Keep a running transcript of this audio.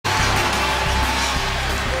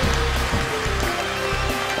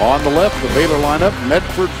On the left, the Baylor lineup: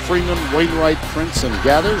 Medford, Freeman, Wainwright, Prince, and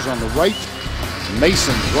Gathers. On the right,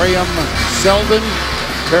 Mason, Graham, Selden,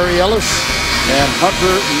 Perry Ellis, and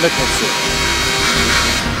Hunter Nicholson.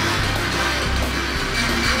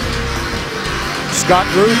 Scott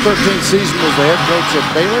Drew, 13th season as the head coach at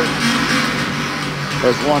Baylor,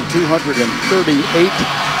 has won 238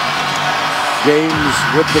 games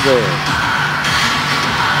with the Bears.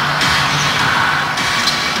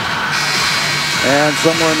 And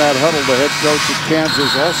somewhere in that huddle, the head coach at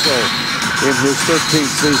Kansas, also in his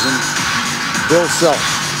 13th season, Bill Self.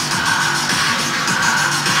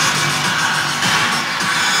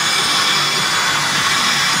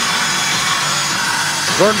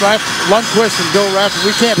 Vern Lundquist and Bill Rafter,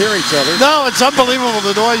 we can't hear each other. No, it's unbelievable,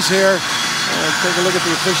 the noise here. Take a look at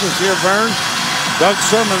the officials here, Vern. Doug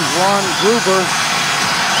Simmons, Ron Gruber,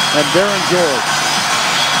 and Darren George.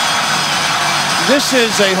 This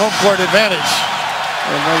is a home court advantage.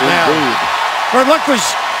 And right Indeed. now, Vern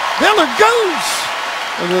Lundquist, Baylor goes.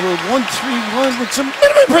 A little 1-3-1 with some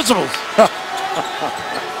minimum principles.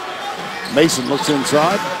 Mason looks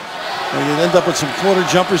inside. And you end up with some quarter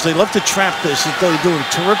jumpers. They love to trap this. They do a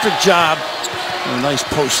terrific job. And a nice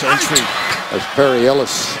post entry. That's Perry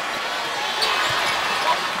Ellis.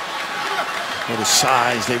 What a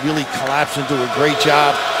size. They really collapse and do a great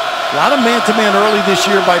job. A lot of man-to-man early this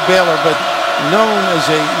year by Baylor, but known as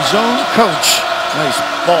a zone coach. Nice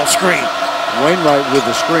ball screen. Wainwright with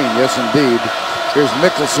the screen, yes indeed. Here's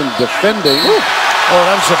Mickelson defending. Woo. Oh,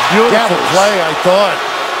 that was a beautiful play, I thought.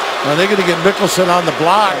 Now they're going to get Mickelson on the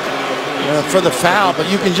block for the foul, but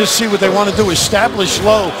you can just see what they want to do. Establish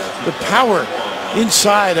low. The power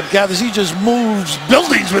inside of Gathers. He just moves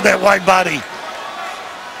buildings with that wide body.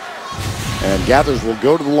 And Gathers will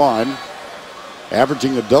go to the line,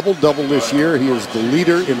 averaging a double-double this year. He is the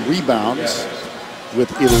leader in rebounds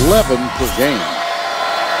with 11 per game.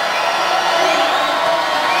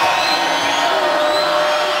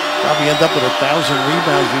 Probably end up with 1,000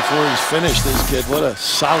 rebounds before he's finished, this kid. What a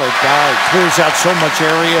solid guy. Clears out so much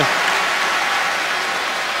area.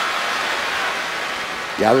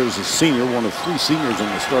 Gathers is a senior, one of 3 seniors in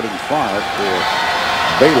the starting 5 for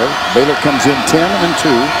Baylor. Baylor comes in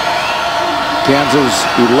 10-2. Kansas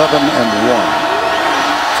 11-1.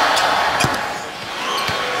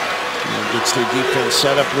 Gets their defense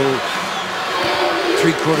set up, little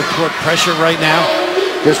three-quarter court pressure right now.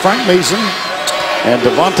 Here's Frank Mason and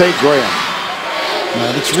Devontae Graham.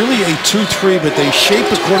 Now, it's really a 2-3, but they shape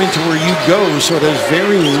according to where you go, so it has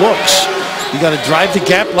varying looks. You got to drive the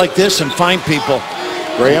gap like this and find people.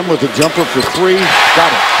 Graham with a jumper for 3.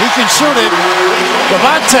 Got it. He can shoot it.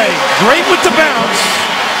 Devontae, great with the bounce,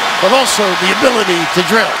 but also the ability to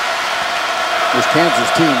drill. This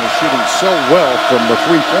Kansas team is shooting so well from the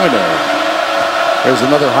three-point area. There's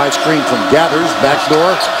another high screen from Gathers,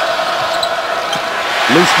 backdoor.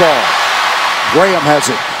 Loose ball. Graham has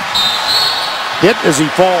it. Hit as he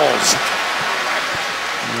falls.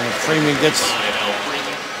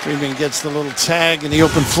 Freeman gets the little tag in the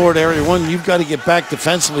open floor area. One, you've got to get back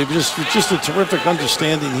defensively. Just a terrific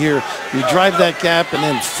understanding here. You drive that gap and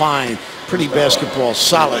then find. Pretty basketball,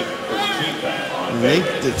 solid. And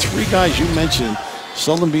the 3 guys you mentioned,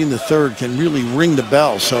 Sullivan being the 3rd, can really ring the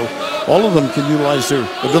bell. So all of them can utilize their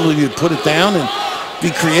ability to put it down and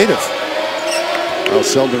be creative. Well,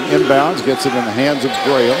 Selden inbounds, gets it in the hands of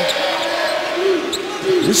Graham.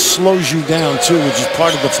 This slows you down too, which is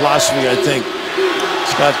part of the philosophy, I think.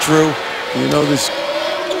 Scott Drew, you know this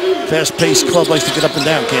fast-paced club likes to get up and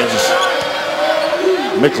down, Kansas.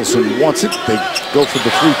 Mickelson wants it. They go for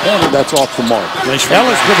the three-pointer. That's off the mark. Nice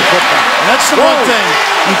Ellis with the putback. That's the one thing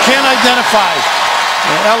you can't identify.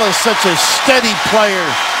 Ellis, such a steady player,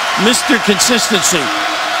 Mr. Consistency.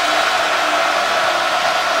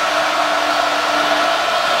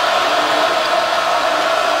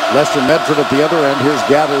 Lester Medford at the other end. Here's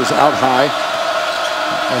Gathers out high.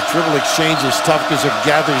 That dribble exchange is tough because of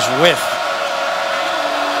Gathers' width.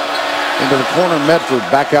 Into the corner, Medford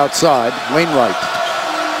back outside. Wainwright.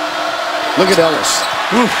 Look at Ellis.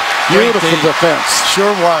 Beautiful defense.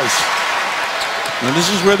 Sure was. And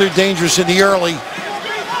this is where they're dangerous in the early.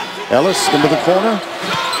 Ellis into the corner.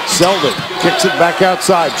 Selden kicks it back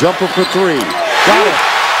outside. Jumper for 3. Got it.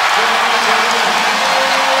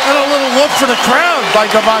 And a little look for the crowd by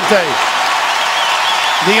Devontae.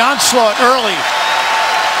 The onslaught early.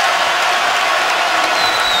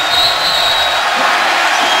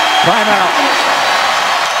 Timeout.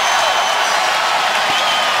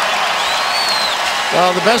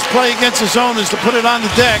 Well, the best play against the zone is to put it on the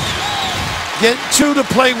deck. Get 2 to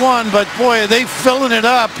play 1, but boy, are they filling it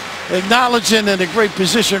up. Acknowledging and a great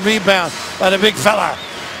position rebound by the big fella.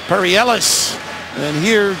 Perry Ellis And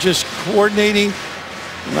here, just coordinating.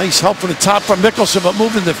 Nice help from the top from Mickelson, but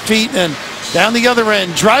moving the feet and down the other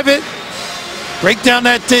end. Drive it, break down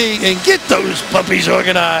that D, and get those puppies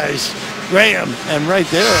organized. Graham, and right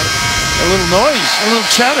there, a little noise, a little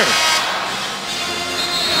chatter.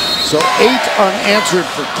 So 8 unanswered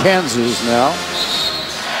for Kansas now.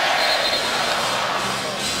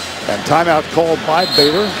 And timeout called by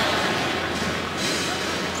Baylor.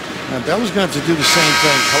 And Baylor's going to have to do the same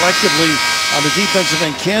thing. Collectively, on the defensive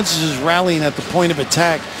end, Kansas is rallying at the point of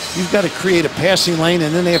attack. You've got to create a passing lane,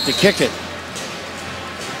 and then they have to kick it.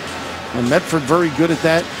 And Medford very good at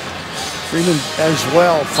that. Freeman as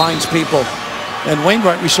well finds people. And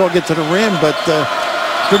Wainwright we saw get to the rim, but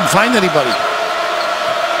couldn't find anybody.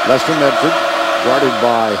 Lester Medford, guarded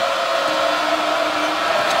by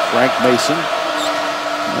Frank Mason.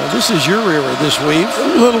 Well, this is your era, this weave. A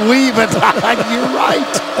little weave, but you're right.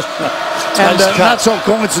 And nice not so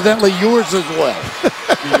coincidentally, yours as well.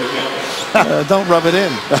 Don't rub it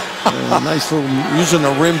in. Nice little, using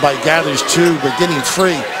the rim by Gathers too, but getting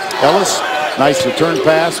free. Ellis, nice return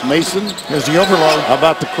pass. Mason, there's the overload. How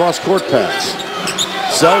about the cross-court pass?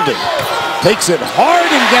 Selden takes it hard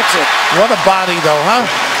and gets it. What a body, though, huh?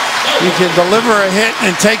 You can deliver a hit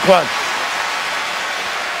and take one.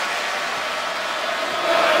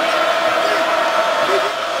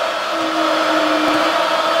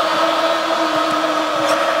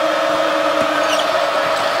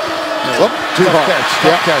 Whoop, too hard.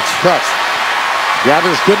 Tough.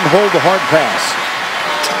 Gathers couldn't hold the hard pass.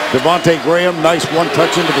 Devontae Graham, nice one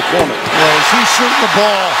touch into the corner. Yeah, he's shooting the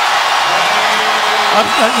ball.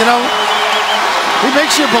 You know, he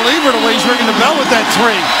makes you a believer the way he's ringing the bell with that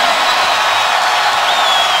three.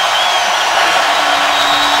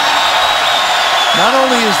 Not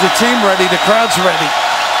only is the team ready, the crowd's ready.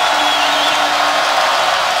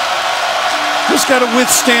 Just got to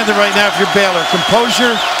withstand it right now if you're Baylor.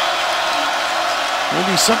 Composure.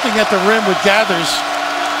 Maybe something at the rim with Gathers.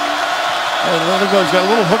 And there goes, got a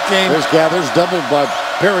little hook game. There's Gathers, doubled by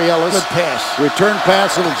Perry Ellis. Good pass. Return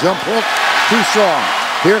pass, little jump hook. Too strong.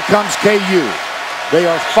 Here comes KU. They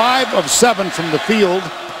are 5 of 7 from the field.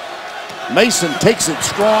 Mason takes it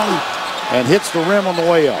strong and hits the rim on the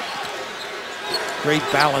way up. Great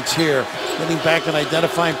balance here. Getting back and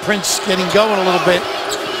identifying. Prince getting going a little bit.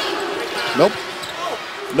 Nope.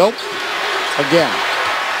 Nope. Again.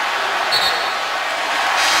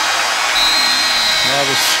 Now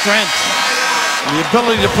the strength, the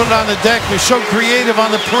ability to put it on the deck. They're so creative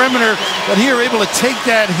on the perimeter, but here able to take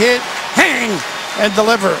that hit, hang, and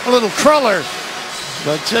deliver. A little crawler,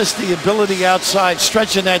 but just the ability outside,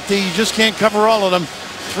 stretching that D. You just can't cover all of them.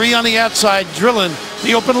 3 on the outside, drilling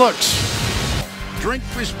the open looks. Drink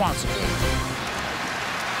responsibly.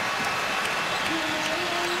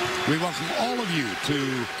 We welcome all of you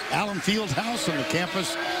to Allen Fieldhouse on the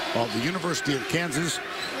campus of the University of Kansas.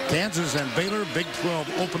 Kansas and Baylor, Big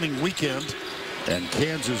 12 opening weekend. And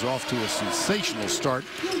Kansas off to a sensational start.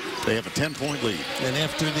 They have a 10-point lead. And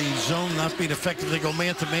after the zone not being effective, they go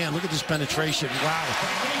man-to-man. Look at this penetration. Wow.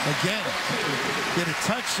 Again, get a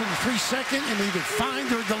touch in the 3 second and either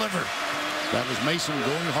find or deliver. That was Mason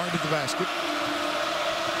going hard at the basket.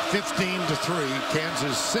 15-3.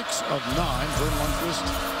 Kansas 6 of 9. Vern Lundquist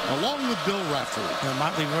along with Bill Raftery. And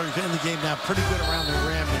Motley in the game now, pretty good around the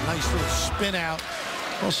rim. A nice little spin out.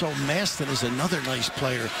 Also, Maston is another nice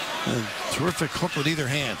player. A terrific hook with either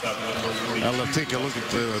hand. Now let's take a look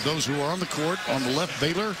at those who are on the court. On the left,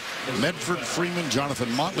 Baylor, Medford, Freeman,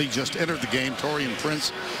 Jonathan Motley just entered the game. Torian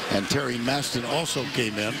Prince and Terry Maston also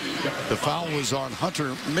came in. The foul was on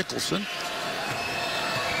Hunter Mickelson.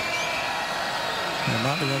 And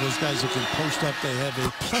Motley, one of those guys that can post up. They have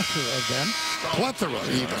a plethora of them. Plethora,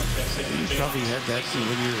 even. You probably had that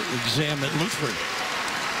when you examine Lutheran,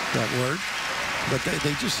 that word. But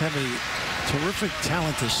they just have a terrific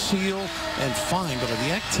talent to seal and find. But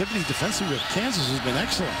the activity defensively of Kansas has been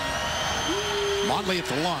excellent. Motley at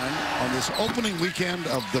the line on this opening weekend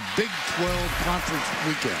of the Big 12 conference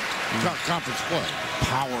weekend. Conference play.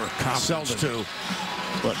 Power conference, too.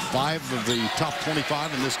 But 5 of the top 25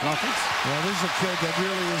 in this conference? Well, this is a kid that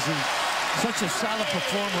really is such a solid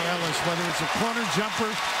performer, Ellis. Whether it's a corner jumper,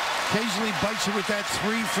 occasionally bites you with that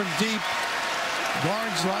 3 from deep.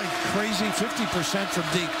 Guards like crazy, 50% from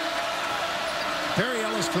deep. Perry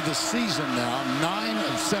Ellis for the season now, 9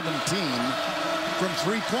 of 17 from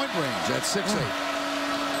 3-point range. That's 6-8.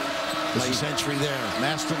 Nice entry there.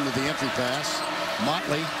 Maston with the entry pass.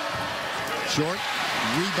 Motley, short,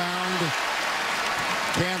 rebound,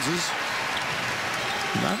 Kansas.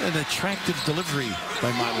 Not an attractive delivery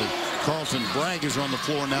by Motley. Carlton Bragg is on the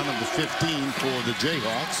floor now, number 15 for the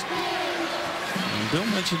Jayhawks. And Bill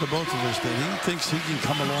mentioned to both of us that he thinks he can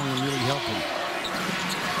come along and really help him.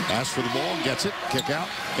 Asks for the ball, gets it, kick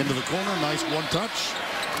out, into the corner, nice one touch.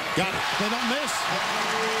 Got it. They don't miss.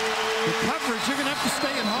 The coverage, you're going to have to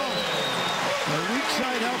stay at home. The weak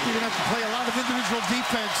side help, you're going to have to play a lot of individual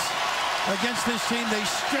defense against this team. They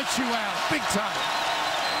stretch you out big time.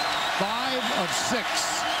 5 of 6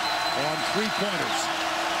 on three-pointers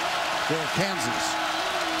for Kansas.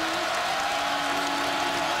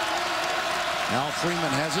 Al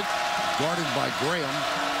Freeman has it, guarded by Graham.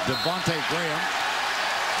 Devontae Graham.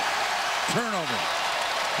 Turnover.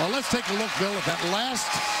 Well, let's take a look, Bill, at that last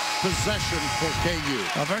possession for KU.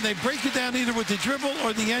 They break it down either with the dribble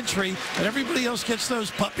or the entry, and everybody else gets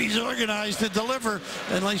those puppies organized to deliver.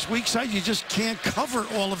 And like weak side, you just can't cover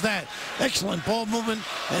all of that. Excellent ball movement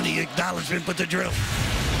and the acknowledgement with the drill.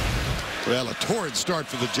 Well, a torrid start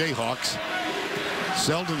for the Jayhawks.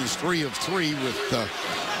 Selden is 3 of 3 with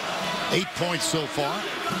 8 points so far.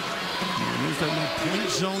 And there's that new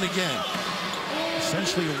point zone again.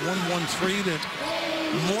 Essentially a 1-1-3 that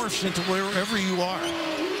morphs into wherever you are.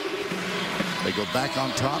 They go back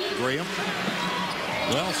on top. Graham.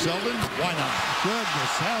 Well, Selden, why not?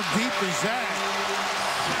 Goodness, how deep is that?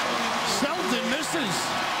 Selden misses.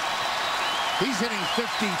 He's hitting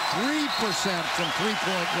 53% from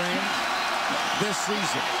three-point range this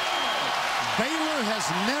season. Baylor has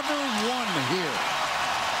never won here.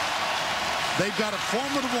 They've got a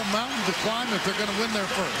formidable mountain to climb if they're going to win their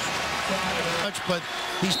first. But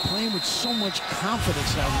he's playing with so much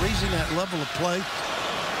confidence now, raising that level of play.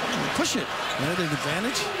 Push it. At an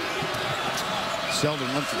advantage. Selden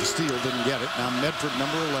went for the steal, didn't get it. Now Medford,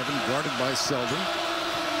 number 11, guarded by Selden.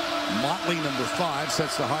 Motley, number 5,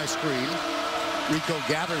 sets the high screen. Rico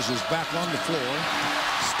Gathers is back on the floor.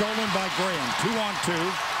 Stolen by Graham. 2-on-2.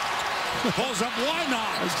 Pulls up. Why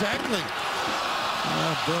not? Exactly.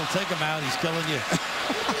 Bill, take him out. He's killing you.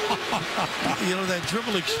 You know, that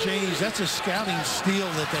dribble exchange, that's a scouting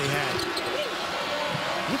steal that they had.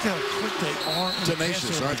 Look how quick they are.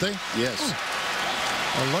 Tenacious, aren't they? Yes.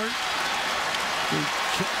 Alert.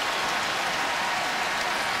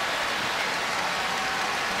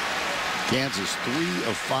 Kansas 3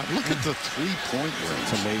 of 5. Look at the three-point range.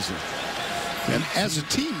 It's amazing. And as a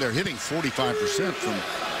team, they're hitting 45% from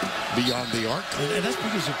beyond the arc. And that's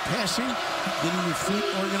because of passing, getting your feet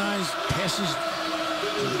organized, passes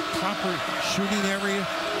to the proper shooting area,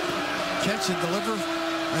 catch and deliver,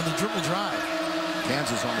 and the dribble drive.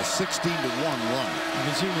 Kansas on a 16-1 run. You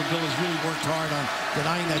can see where Bill has really worked hard on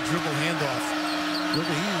denying that dribble handoff. Look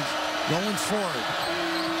at he's going forward.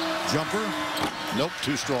 Jumper. Nope,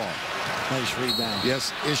 too strong. Nice rebound.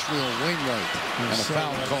 Yes, Ishmael Wainwright. And a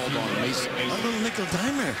foul called on Mason. A little nickel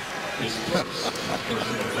dimer.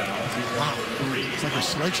 Wow. It's like a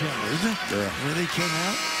sledgehammer, isn't it? Yeah. Where they came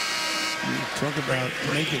out. You talk about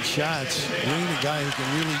making shots. Green, a guy who can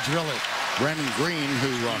really drill it. Brandon Green,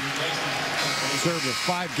 who served a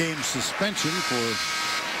 5-game suspension for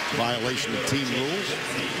violation of team rules.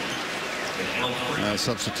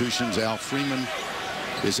 Substitutions, Al Freeman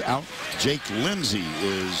is out. Jake Lindsey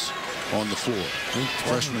is on the floor.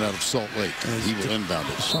 Freshman out of Salt Lake. He will inbound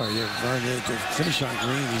it. Sorry, to finish on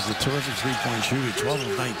Green, he's a terrific three-point shooter, 12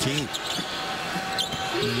 of 19.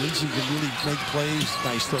 Lindsey can really make plays.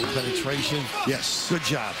 Nice little penetration. Yes. Good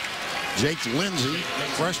job. Jake Lindsey,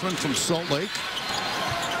 freshman from Salt Lake.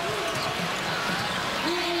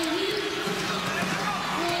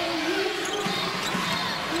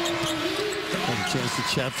 Chance to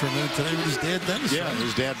chat for a minute today with his dad, Dennis. Yeah,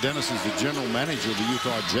 his dad, Dennis, is the general manager of the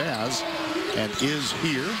Utah Jazz and is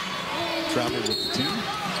here. Traveled with the team.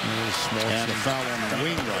 And a foul on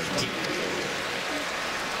Wainwright.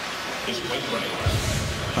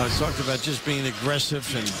 I talked about just being aggressive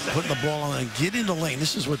and putting the ball on and get in the lane.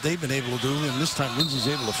 This is what they've been able to do, and this time Lindsey's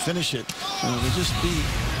able to finish it. To just be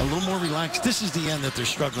a little more relaxed. This is the end that they're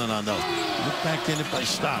struggling on, though. Look back in it by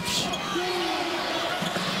stops.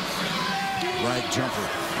 Right jumper.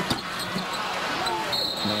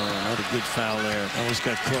 Not a good foul there. Almost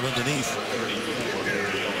got caught underneath.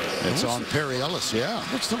 It's on Perry Ellis, yeah.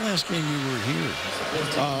 What's the last game you were here?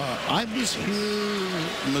 I was here,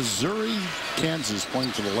 Missouri, Kansas,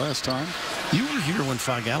 playing for the last time. You were here when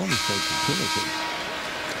Fog Allen was coaching, too.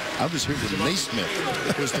 I was here when Naismith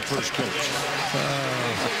was the first coach.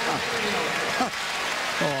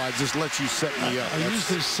 Oh, I just let you set me up. I used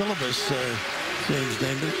this syllabus, James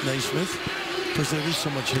Naismith, because there is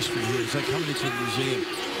so much history here. It's like coming to a museum.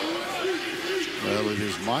 Well, it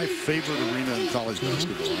is my favorite arena in college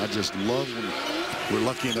basketball. I just love when we're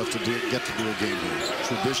lucky enough to get to do a game here.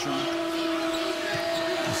 Tradition.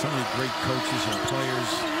 There's so many great coaches and players.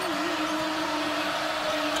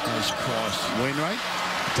 Nice cross. Wainwright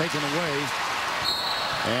taken away.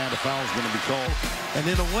 And a foul is going to be called. And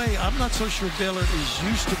in a way, I'm not so sure Baylor is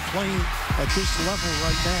used to playing at this level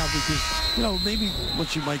right now because, you know, maybe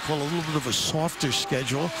what you might call a little bit of a softer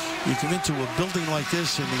schedule. You come into a building like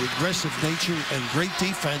this and the aggressive nature and great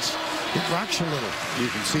defense, it rocks a little. You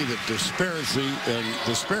can see the disparity in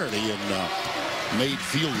made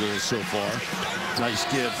field goals so far. Nice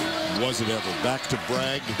give. Was it ever? Back to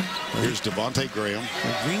Bragg. Here's Devontae Graham.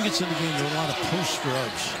 When Green gets in the game, there are a lot of post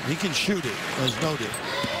rubs. He can shoot it, as noted.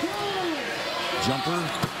 Jumper.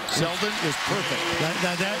 Selden is perfect.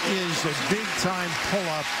 Now that is a big-time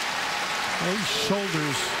pull-up. Those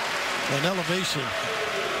shoulders and elevation.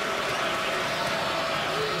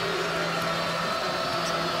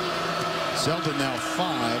 Selden now 5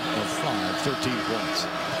 of 5, 13 points.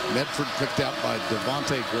 Medford picked out by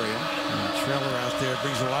Devontae Graham. Trailer out there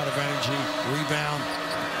brings a lot of energy. Rebound.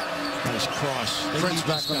 Nice cross. Prince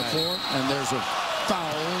back on the floor, and there's a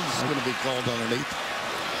foul. It's going to be called underneath.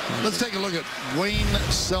 Let's take a look at Wayne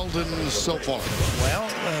Selden so far. Well,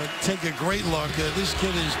 take a great look. This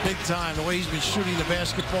kid is big time. The way he's been shooting the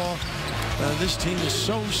basketball. This team is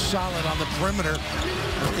so solid on the perimeter.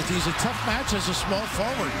 He's a tough match as a small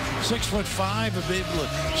forward. 6'5", to be able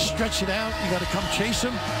to stretch it out. You got to come chase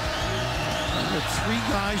him. The 3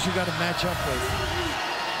 guys you got to match up with.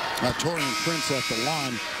 Torian Prince at the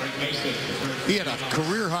line. He had a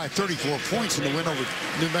career-high 34 points in the win over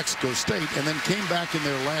New Mexico State, and then came back in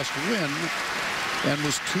their last win and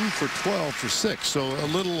was 2 for 12 for 6. So a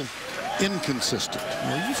little inconsistent.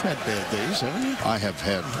 Well, you've had bad days, haven't you? I have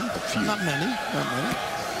had a few. Not many. Not many.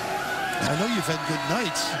 I know you've had good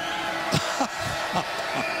nights.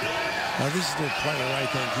 Now, this is the player, I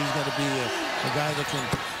think. He's got to be a guy that can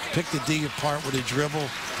pick the D apart with a dribble.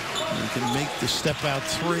 And can make the step-out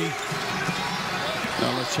 3.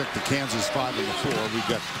 Now let's check the Kansas 5 and the 4. We've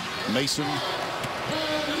got Mason.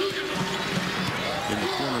 In the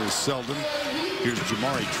corner is Selden. Here's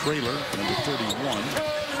Jamari Traylor, number 31.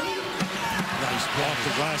 Nice ball off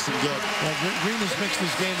the glass and good. Well, Green has mixed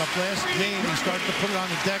his game up. Last game, he started to put it on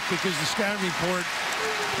the deck because the scouting report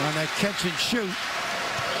on that catch and shoot.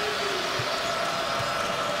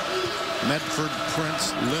 Medford,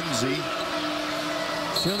 Prince, Lindsay.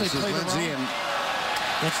 Still they play Lindsay, and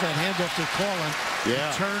that's that handoff they're calling.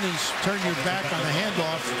 Yeah. Turn your back on the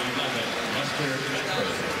handoff.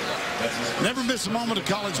 Never miss a moment of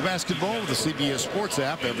college basketball with the CBS Sports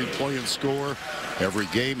app. Every play and score, every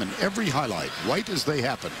game, and every highlight right as they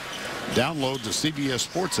happen. Download the CBS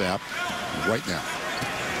Sports app right now.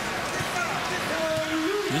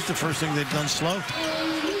 This is the first thing they've done slow.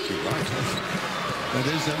 You're right. That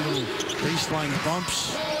is that little baseline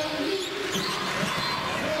bumps.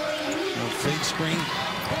 Fade screen.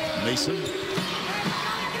 Mason.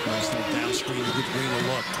 Nice little down screen to give Green a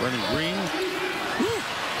look. Brennan Green. Woo.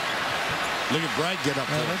 Look at Bragg get up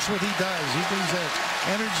there. That's what he does. He brings that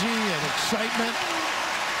energy and excitement.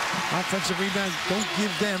 Offensive rebound. Don't give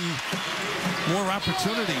them more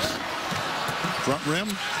opportunities. Front rim.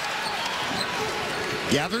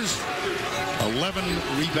 Gathers 11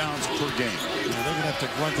 rebounds per game. Yeah, they're going to have to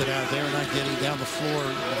grunt it out. They're not getting down the floor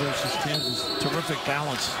versus Kansas. Terrific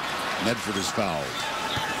balance. Medford is fouled.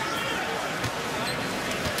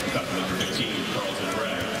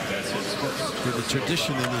 For the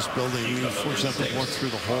tradition in this building, we fortunately have to walk through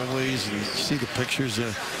the hallways and see the pictures,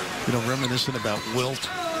 you know, reminiscent about Wilt.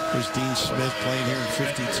 There's Dean Smith playing here in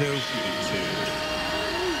 '52.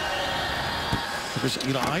 Because,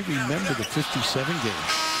 you know, I remember the '57 game.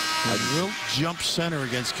 Wilt jumped center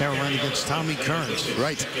against Carolina against Tommy Kearns.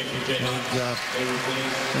 Right. And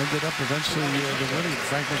ended up eventually the winning,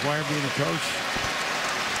 Frank McGuire being the coach.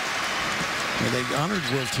 And they honored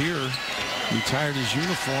Wilt here, retired his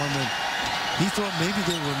uniform, and he thought maybe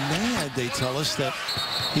they were mad, they tell us, that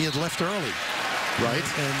he had left early. Right.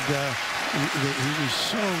 And he was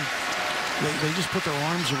so... They just put their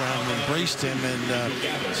arms around him, embraced him, and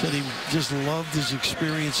said he just loved his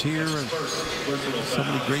experience here and so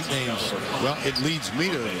many great names. Well, it leads me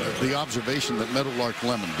to the observation that Meadowlark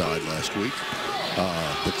Lemon died last week,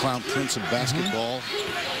 the clown prince of basketball,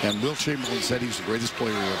 and Wilt Chamberlain said he's the greatest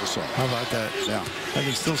player he ever saw. How about that? Yeah. I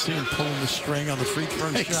can still see him pulling the string on the free throw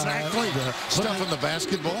shot. Exactly. Stuff in the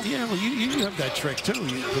basketball. Yeah, well, you have that trick, too.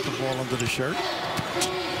 You put the ball under the shirt.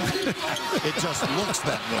 It just looks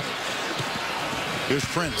that way. Here's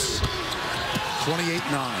Prince, 28-9.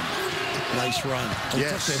 Nice run. He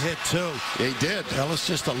Yes. took the hit, too. He did. Ellis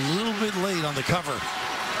just a little bit late on the cover.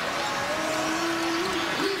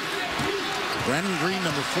 Brandon Green,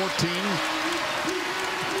 number 14.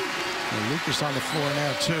 And Lucas on the floor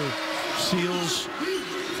now, too. Seals.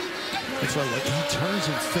 That's right. He turns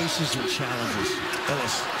and faces and challenges.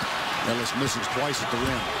 Ellis misses twice at the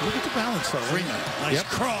rim. Look at the balance, though. Freeman. Nice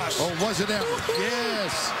cross. Oh, was it ever?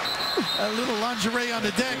 Yes. A little lingerie on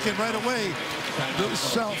the deck, and right away, Bill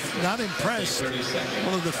Self not impressed.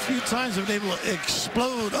 One of the few times they've been able to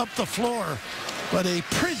explode up the floor, but a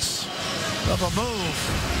prince of a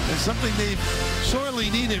move. And something they've sorely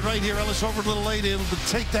needed right here. Ellis over a little late, able to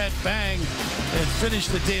take that bang and finish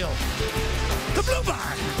the deal. The blue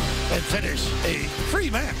bar and finish a free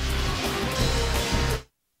man.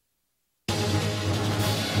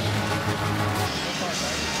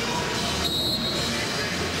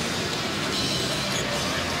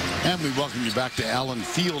 And we welcome you back to Allen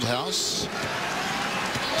Fieldhouse.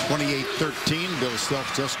 28-13. Bill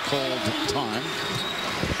Self just called time.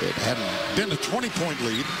 It had been a 20-point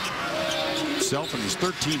lead. Self in his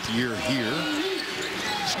 13th year here.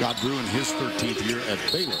 Scott Brew in his 13th year at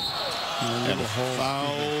Baylor. And a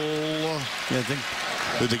foul. Yeah, I think.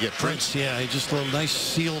 Did they get Prince? Yeah, just a little nice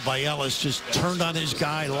seal by Ellis. Just turned on his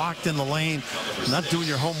guy, locked in the lane. Not doing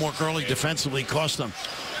your homework early defensively cost them.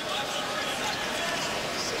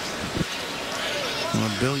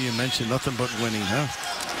 Well, Bill, you mentioned nothing but winning, huh?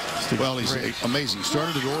 Well, he's amazing.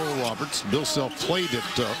 Started at Oral Roberts. Bill Self played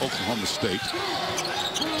at Oklahoma State.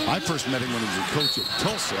 I first met him when he was a coach at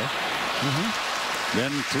Tulsa.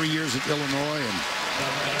 Then 3 years at Illinois and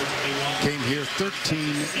came here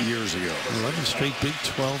 13 years ago. 11 straight Big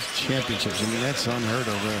 12 championships. I mean, that's unheard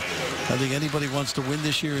of. I think anybody wants to win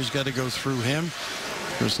this year has got to go through him.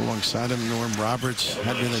 First alongside him, Norm Roberts.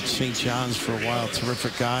 Had been at St. John's for a while.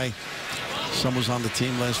 Terrific guy. Some was on the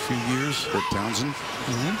team last few years. Rick Townsend.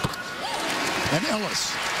 And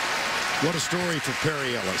Ellis. What a story for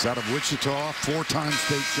Perry Ellis. Out of Wichita, 4-time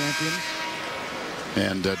state champion.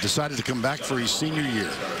 And decided to come back for his senior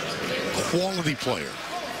year. Quality player.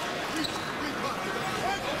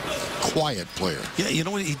 Quiet player. Yeah, you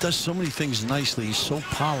know what? He does so many things nicely. He's so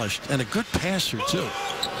polished. And a good passer, too.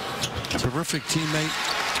 Terrific teammate.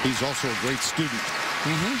 He's also a great student.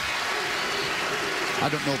 I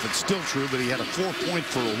don't know if it's still true, but he had a 4-point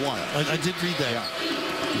for a while. I did read that. Yeah.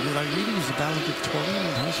 Did I read he was a valedictorian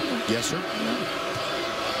in high school? Yes, sir. Yeah.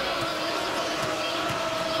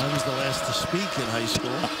 I was the last to speak in high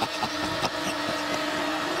school.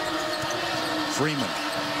 Freeman.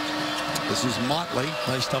 This is Motley.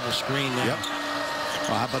 Nice double screen there. Yep.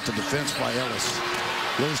 Well, how about the defense by Ellis?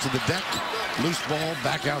 Goes to the deck. Loose ball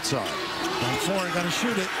back outside. On 4, got to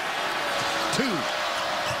shoot it. 2.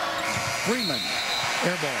 Freeman.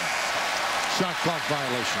 Air ball. Shot clock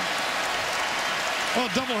violation. Well,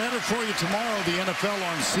 doubleheader for you tomorrow. The NFL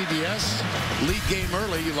on CBS. League game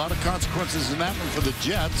early. A lot of consequences in that one for the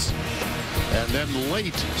Jets. And then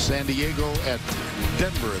late, San Diego at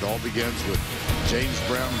Denver. It all begins with James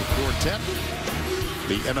Brown, the quartet.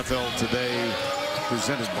 The NFL Today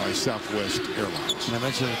presented by Southwest Airlines. And I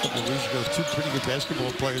mentioned a couple of weeks ago, 2 pretty good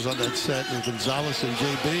basketball players on that set with Gonzalez and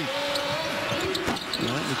JB.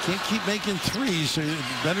 You can't keep making threes. So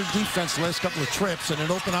better defense the last couple of trips and an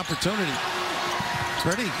open opportunity.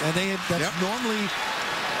 Pretty. And that's normally,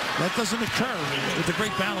 that doesn't occur with the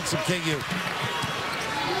great balance of KU.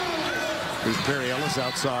 Here's Perry Ellis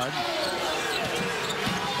outside.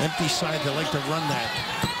 Empty side, they like to run that.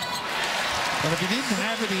 And if he didn't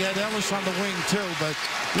have it, he had Ellis on the wing too, but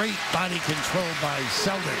great body control by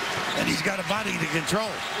Selden. And he's got a body to control.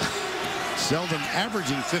 Selden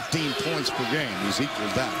averaging 15 points per game. He's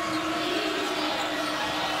equaled that.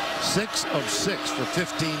 6 of 6 for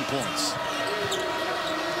 15 points.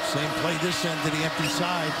 Same play this end to the empty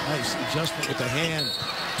side. Nice adjustment with the hand.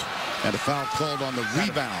 And a foul called on the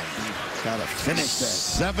rebound. Got to finish that.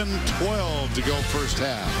 7-12 to go first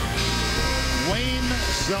half. Wayne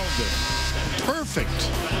Selden. Perfect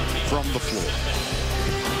from the floor.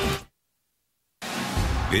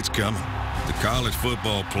 It's coming. The college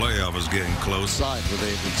football playoff is getting close. Side where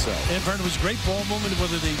they excel. And Vernon was a great ball movement,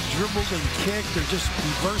 whether they dribbled and kicked or just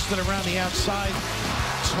reversed it around the outside.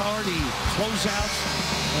 Tardy closeouts,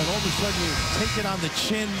 and all of a sudden you take it on the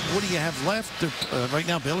chin. What do you have left? Right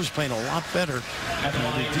now, Baylor's playing a lot better.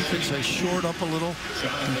 The defense has shored up a little.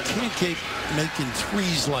 You can't keep making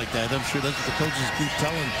threes like that. I'm sure that's what the coaches keep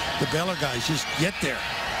telling the Baylor guys. Just get there.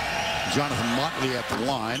 Jonathan Motley at the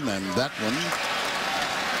line, and that one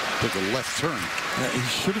took a left turn. He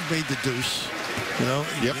should have made the deuce. You know,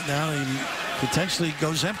 now he potentially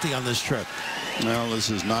goes empty on this trip. Well, this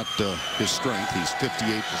is not his strength. He's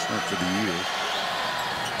 58% for the year.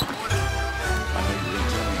 I know you're going to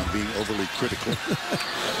tell me I'm being overly critical.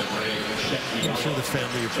 I'm sure the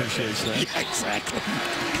family appreciates that. Yeah, exactly.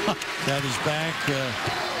 That is back.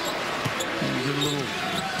 Get a little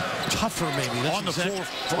tougher, maybe. That's on the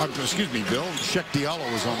floor, excuse me, Bill. Sheck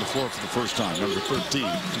Diallo was on the floor for the first time, number 13.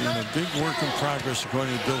 And a big work in progress,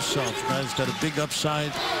 according to Bill Self. Guy's got a big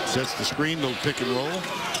upside. Sets the screen, little pick and roll.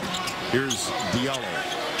 Here's Diallo.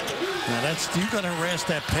 Now that's, you got to harass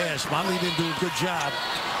that pass. Motley didn't do a good job.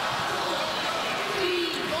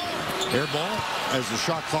 Air ball as the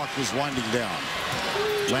shot clock was winding down.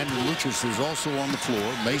 Landon Lucas is also on the floor.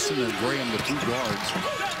 Mason and Graham, the two guards.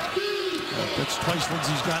 That's twice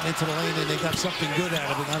Lindsey's gotten into the lane, and they got something good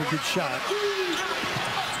out of it. Not a good shot.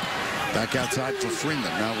 Back outside for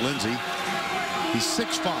Freeman. Now Lindsey. He's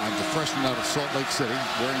 6'5", the freshman out of Salt Lake City,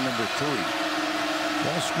 wearing number 3.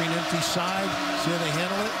 Ball screen empty side. See how they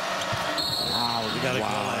handle it? Wow, they got to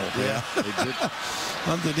call that. Yeah, they did.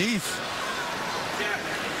 Underneath.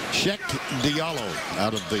 Sheck Diallo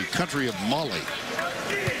out of the country of Mali.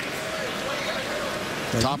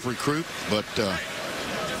 Top recruit, but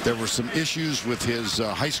there were some issues with his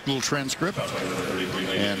high school transcript,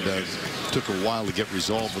 and took a while to get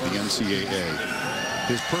resolved with the NCAA.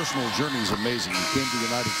 His personal journey is amazing. He came to the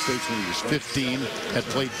United States when he was 15, had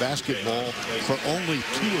played basketball for only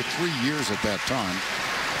 2 or 3 years at that time,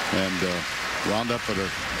 and wound up at a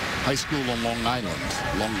high school on Long Island.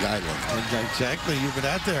 Exactly. You've been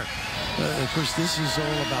out there. Of course, this is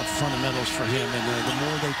all about fundamentals for him, and the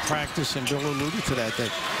more they practice, and Bill alluded to that,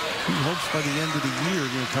 he hopes by the end of the year,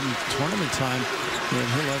 come tournament time,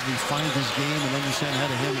 he'll have refined his game and understand how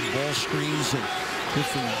to handle ball screens and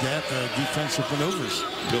different defensive maneuvers.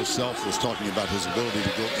 Bill Self was talking about his ability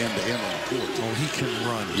to go end-to-end on the court. Oh, he can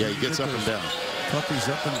run. Yeah, he gets up and down. Puppies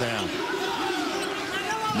up and down.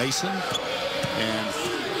 Mason, and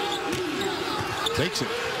takes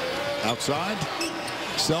it outside.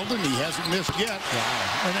 Selden, he hasn't missed yet.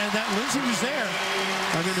 Wow. And then that Lindsey was there.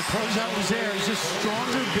 I mean, the closeout was there. He's just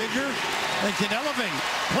stronger, bigger, and can elevate.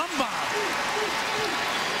 Plumb bomb.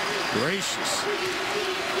 Gracious.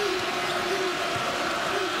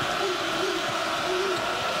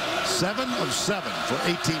 Seven of 7 for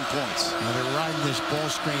 18 points. And they're riding this ball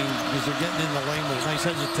screen because they're getting in the lane with nice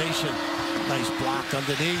hesitation. Nice block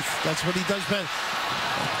underneath. That's what he does best.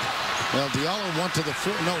 Well, Diallo went to the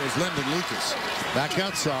floor. No, it was Landon Lucas. Back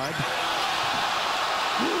outside.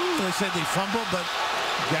 They said they fumbled, but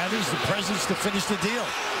gathers the presence to finish the deal.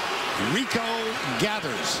 Rico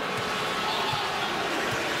gathers.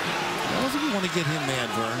 I don't think you want to get him mad,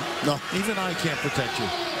 Vern. No. Even I can't protect you.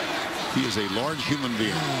 He is a large human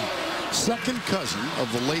being. Second cousin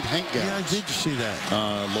of the late Hank Gathers. Yeah, I did see that.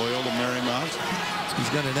 Loyola Marymount. He's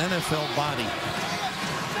got an NFL body.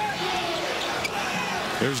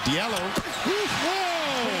 There's Diallo. Whoa!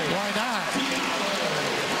 Why not?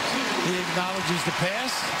 He acknowledges the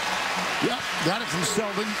pass. Yep, got it from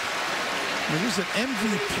Selden. He was an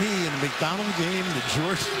MVP in the McDonald game, the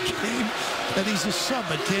Georgia game, and he's a sub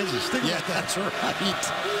at Kansas. Think about that. That's right.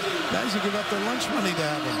 Guys who give up their lunch money to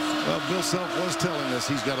have him. Well, Bill Self was telling us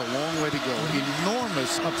he's got a long way to go.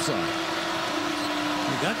 Enormous upside.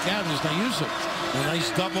 We got Gathers. Now use him. A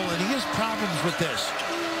nice double, and he has problems with this.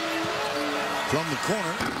 From the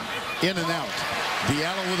corner, in and out.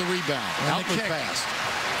 Diallo with a rebound. Outlet pass.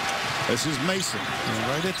 This is Mason. And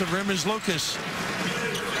right at the rim is Lucas.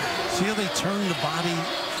 See how they turn the body?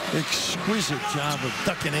 Exquisite job of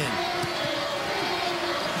ducking in.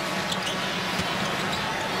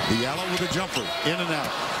 Diallo with a jumper. In and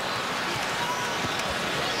out.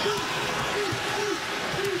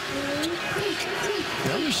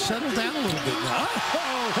 They'll just settle down a little bit now.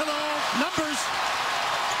 Oh, hello. Numbers.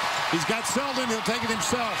 He's got Selden. He'll take it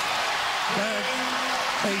himself.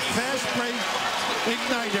 A fast break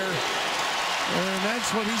igniter. And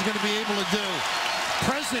that's what he's going to be able to do.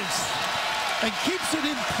 Presence. And keeps it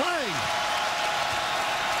in play.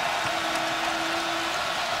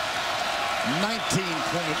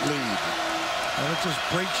 19-point lead. And it just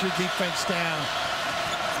breaks your defense down.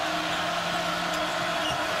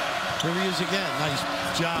 Here he is again. Nice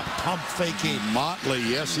job pump faking. Motley,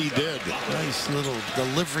 yes, he did. Nice little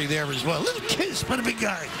delivery there as well. Little kiss, but a big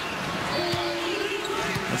guy.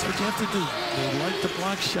 That's what you have to do. They like to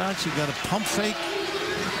block shots. You got to pump fake,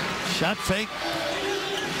 shot fake.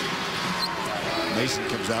 Mason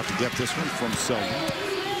comes out to get this one from Selden.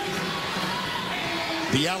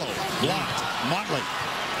 Diallo blocked. Motley.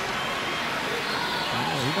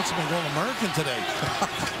 Oh, he must have been All-American today.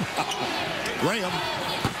 Graham.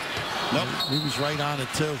 Nope. He was right on it,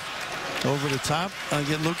 too. Over the top.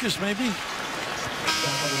 Get Lucas, maybe?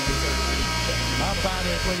 How about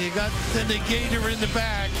it when you got the negator in the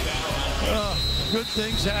back? Good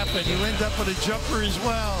things happen. You end up with a jumper as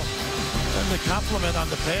well. And the compliment on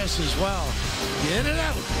the pass as well. In and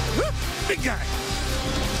out. Whoop, big guy.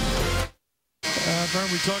 Vern,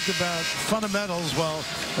 we talked about fundamentals. Well,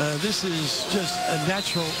 this is just a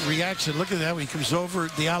natural reaction. Look at that. He comes over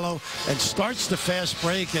Diallo and starts the fast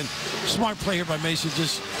break. And smart play here by Mason,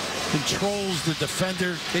 just controls the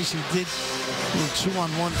defender. Basically did a little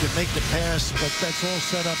 2-on-1 to make the pass, but that's all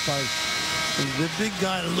set up by the big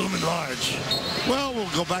guy, Lumen Large. Well, we'll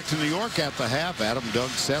go back to New York at the half. Adam,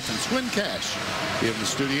 Doug, Seth, and Swin Cash in the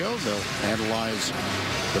studio. They'll analyze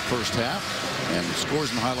the first half and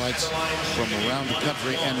scores and highlights from around the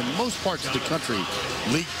country. And in most parts of the country,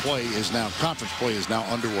 conference play is now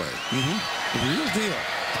underway. The real deal.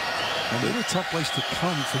 Another tough place to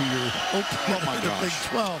come for your opener in the Big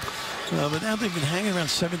 12. But now they've been hanging around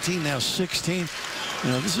 17, now 16.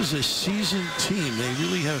 This is a seasoned team. They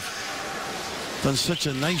really have done such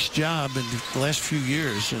a nice job in the last few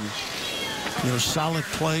years. And, solid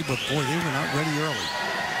play, but boy, they were not ready early.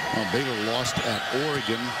 Well, Baylor lost at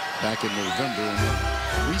Oregon back in November and then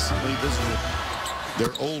recently visited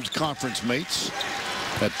their old conference mates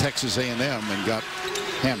at Texas A&M and got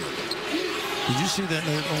hammered. Did you see that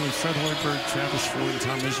only Fred Hoiberg, Travis Ford, and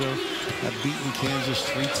Tom Izzo have beaten Kansas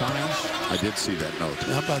 3 times? I did see that note.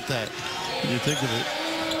 How about that? When you think of it.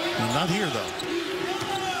 Not here, though.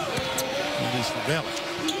 It is for Baylor.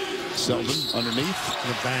 Selden underneath.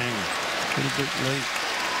 The bang. A little bit late.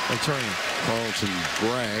 Returning. Carlton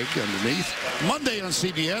Bragg underneath. Monday on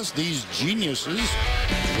CBS, these geniuses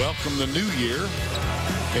welcome the new year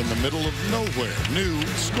in the middle of nowhere. New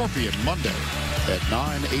Scorpion Monday at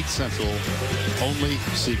 9, 8 Central, only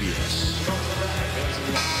CBS.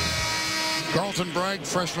 Carlton Bragg,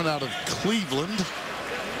 freshman out of Cleveland.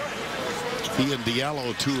 He and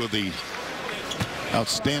Diallo, 2 of the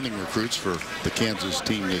outstanding recruits for the Kansas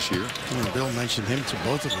team this year. Well, Bill mentioned him to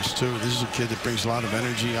both of us, too. This is a kid that brings a lot of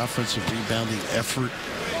energy, offensive rebounding effort.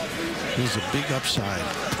 There's a big upside.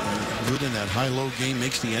 Good in that high-low game,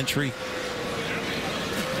 makes the entry.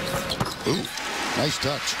 Ooh, nice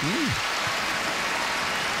touch.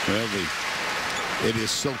 Well, it is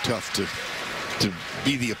so tough to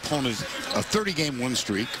be the opponent. A 30-game win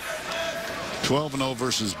streak, 12-0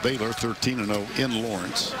 versus Baylor, 13-0 in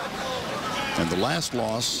Lawrence. And the last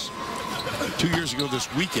loss 2 years ago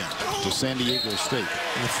this weekend to San Diego State.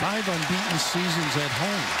 And 5 unbeaten seasons at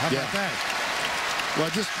home. How about that? Well,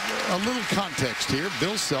 just a little context here.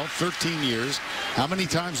 Bill Self, 13 years. How many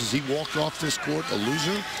times has he walked off this court a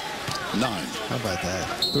loser? 9. How about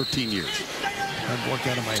that? 13 years. I'd walk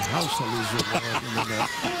out of my house a loser.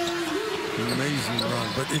 An amazing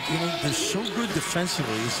run. But, they're so good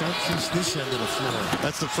defensively. It's not just this end of the floor.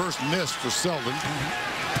 That's the first miss for Selden.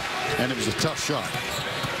 And it was a tough shot.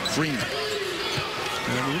 Freeman.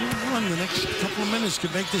 And a little run the next couple of minutes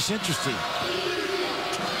could make this interesting.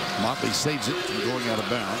 Motley saves it from going out of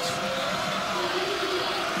bounds.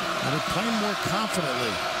 And they're playing more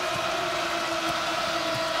confidently.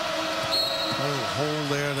 Oh, hole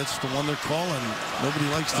there. That's the one they're calling. Nobody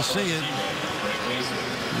likes to see it.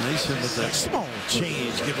 Mason with that small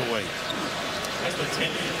change giveaway.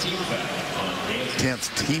 10th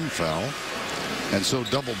team foul. And so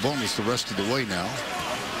double bonus the rest of the way now.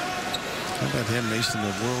 How about him, Mason,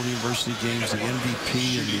 the World University Games, the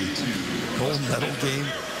MVP, and the gold medal game?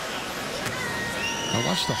 I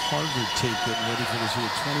watched the Harvard tape getting ready for this. He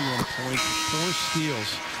had 21 points, 4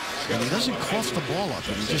 steals. And he doesn't cough the ball up.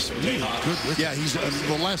 And he's just really good with it. Yeah, he's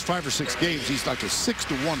the last 5 or 6 games, he's like a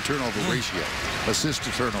 6-to-1 turnover ratio. Assist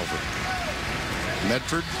to turnover.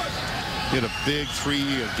 Medford hit a big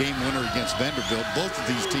 3-game winner against Vanderbilt. Both of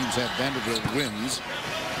these teams had Vanderbilt wins.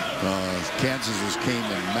 Kansas came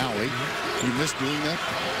in Maui. You missed doing that,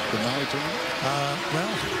 the Maui tournament? Well,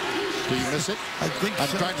 do you miss it? I think I'm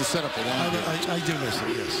trying to set up a line. I do miss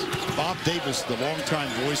it, yes. Bob Davis, the longtime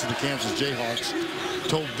voice of the Kansas Jayhawks,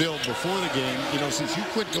 told Bill before the game, since you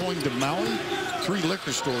quit going to Maui, 3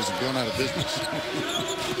 liquor stores have gone out of business.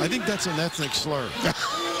 I think that's an ethnic slur.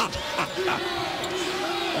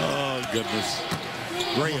 Oh, goodness.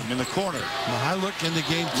 Graham in the corner. Mihailuk in the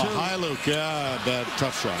game, too. Mihailuk, bad,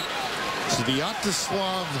 tough shot.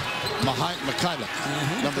 Sviatoslav Mihailuk,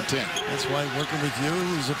 number 10. That's why working with you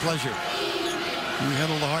is a pleasure. You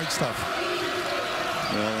handle the hard stuff.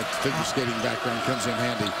 Well, that figure skating background comes in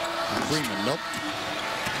handy. Freeman, nope.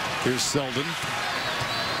 Here's Selden.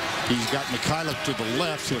 He's got Mihailuk to the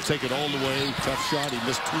left. He'll take it all the way. Tough shot. He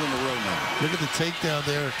missed 2 in a row now. Look at the takedown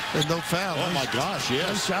there. There's no foul. Oh, my gosh, yes.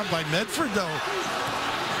 Nice shot by Medford, though.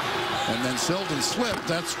 And then Selden slipped.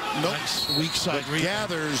 That's nice weak side.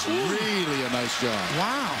 Gathers really a nice job.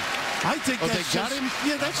 Wow. I think that's they got him?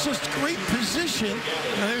 Yeah, that's just great position.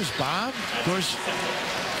 Now, there's Bob. Of course,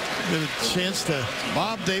 get a chance to.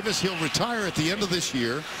 Bob Davis, he'll retire at the end of this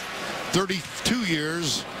year. 32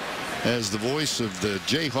 years as the voice of the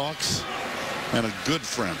Jayhawks and a good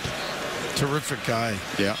friend. Terrific guy.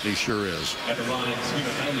 Yeah, he sure is.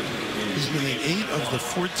 He's been in 8 of the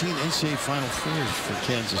 14 NCAA Final Fours for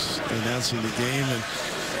Kansas, announcing the game. And,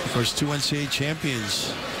 of course, 2 NCAA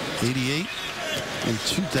champions, 88 and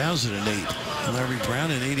 2008. Larry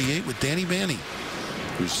Brown in 88 with Danny Manning,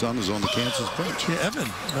 whose son is on the Kansas bench. Yeah, Evan,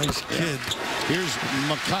 nice kid. Here's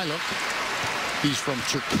Mikhailuk. He's from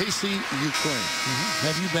Cherkasy, Ukraine.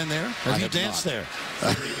 Have you been there? Have you danced there?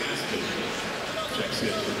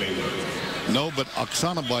 No, but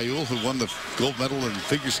Oksana Bayul, who won the gold medal in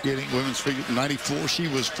figure skating, women's figure, 94, she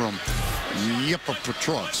was from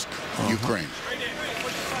Dnipropetrovsk, Ukraine.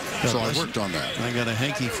 So I worked on that. I got a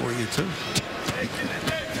hanky for you, too.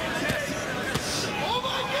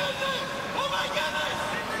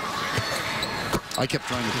 I kept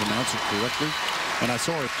trying to pronounce it correctly, and I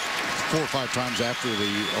saw it 4 or 5 times after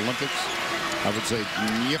the Olympics. I would say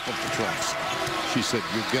Dnipropetrovsk. She said,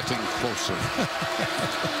 "You're getting closer."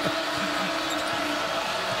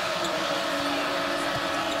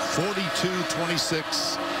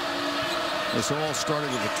 42-26. This all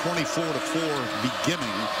started with a 24-4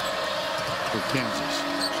 beginning for Kansas.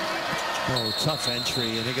 Oh, tough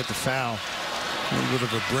entry, and they get the foul. A little bit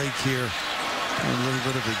of a break here. A little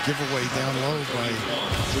bit of a giveaway down low by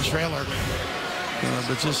the trailer.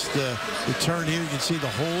 But just the turn here, you can see the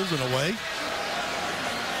hold and away.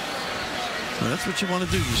 And that's what you want to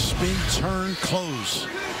do. You spin, turn, close.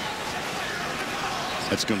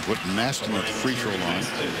 That's going to put Maston at the free throw line.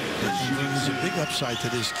 There's a big upside to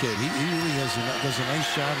this kid. He really does a nice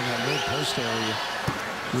job in that low post area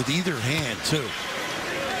with either hand, too.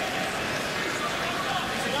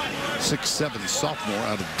 6'7" sophomore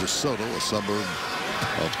out of DeSoto, a suburb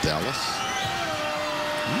of Dallas.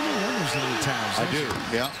 You know all those little towns. I do.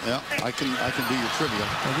 Yeah. I can do your trivia.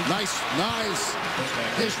 Nice.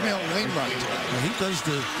 Ishmael Wainwright. Well, he does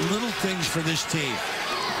the little things for this team.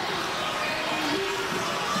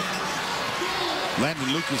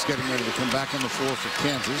 Landon Lucas getting ready to come back on the floor for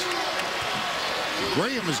Kansas.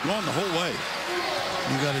 Graham is gone the whole way.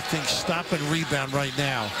 You got to think stop and rebound right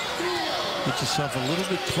now. Get yourself a little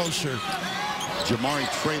bit closer. Jamari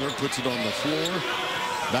Traylor puts it on the floor.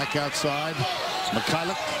 Back outside.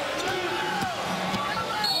 Mikhailuk.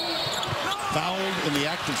 Fouled in the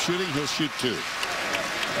act of shooting. He'll shoot 2.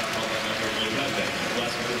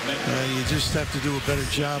 You just have to do a better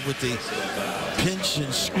job with the pinch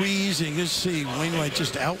and squeeze. And you see Wainwright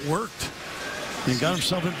just outworked and got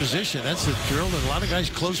himself in position. That's a drill that a lot of guys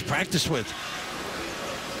close practice with.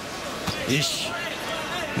 Ish.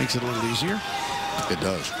 Makes it a little easier. It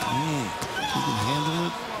does. You can handle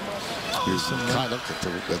it. Here's Mikhailuk at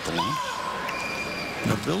the line.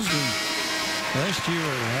 Now, Bill's been last year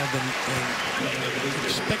have been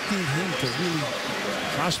expecting him to really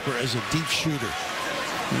prosper as a deep shooter.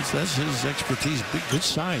 That's his expertise. Good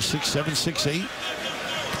size, 6'7", 6'8".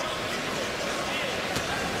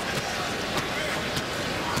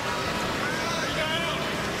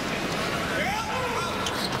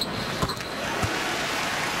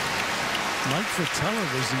 Mike Fratello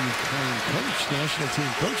was the Ukraine coach, national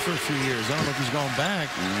team coach for a few years. I don't know if he's going back.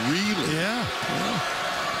 Really? Yeah.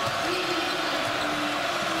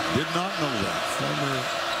 Did not know that. Former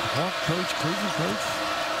Hawk coach, Cleveland coach.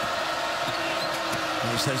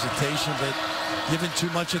 Nice hesitation, but giving too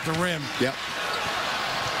much at the rim. Yep.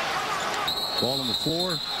 Ball on the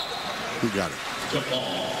floor. Who got it?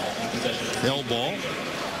 Hell ball.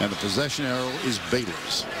 And the possession arrow is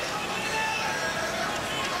Baylor's.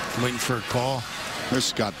 Waiting for a call. There's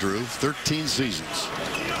Scott Drew, 13 seasons.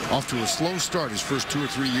 Off to a slow start his first 2 or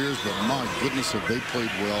 3 years, but my goodness, have they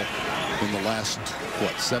played well in the last,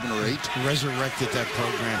 what, 7 or 8? Resurrected that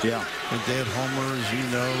program. Yeah. And Dad Homer, as you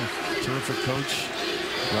know, terrific coach.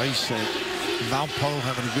 Rice at Valpo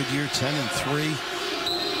having a good year, 10-3.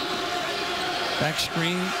 Back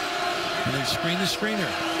screen, and then screen to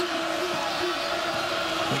screener.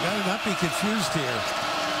 They got to not be confused here.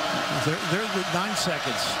 They're with 9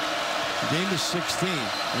 seconds. The game is 16.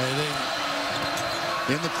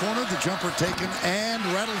 In the corner, the jumper taken and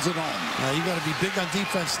rattles it on. Now you got to be big on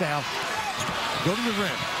defense now. Go to the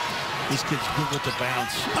rim. These kids good with the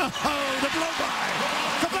bounce. Oh, the blow by.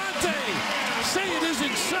 Cavante. Say it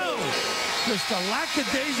isn't so. Just a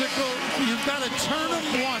lackadaisical. You've got to turn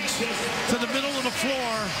them once to the middle of the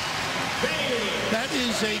floor. That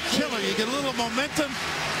is a killer. You get a little momentum.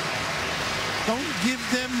 Don't give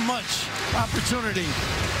them much opportunity.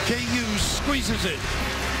 KU squeezes it.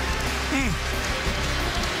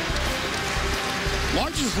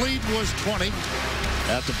 Largest lead was 20.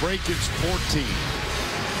 At the break, it's 14.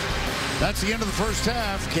 That's the end of the first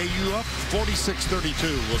half. KU up 46-32.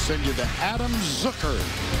 We'll send you to Adam Zucker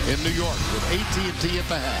in New York with AT&T at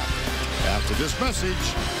the half. After this message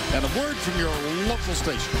and a word from your local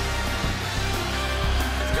station.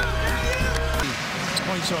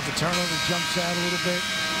 Points off a turnover, jumps out a little bit.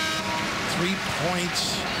 3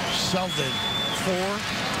 points. Selden, 4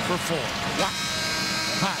 for 4. Wow.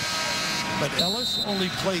 Hot. But Ellis only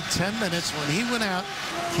played 10 minutes. When he went out,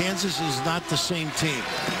 Kansas is not the same team.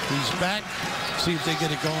 He's back. See if they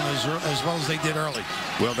get it going as well as they did early.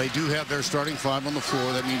 Well, they do have their starting 5 on the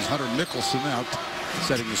floor. That means Hunter Nicholson out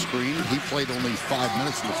setting the screen. He played only 5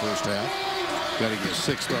 minutes in the first half. Getting his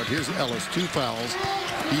 6th start. Here's Ellis, 2 fouls.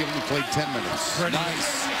 He only played 10 minutes.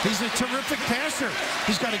 Nice. He's a terrific passer.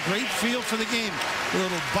 He's got a great feel for the game. A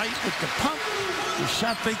little bite with the pump. The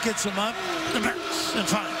shot fake gets him up. And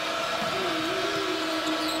fine.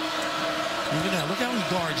 Even now, look how he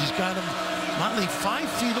guards. He's got him Motley 5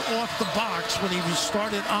 feet off the box when he was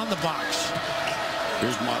started on the box.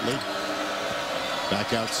 Here's Motley.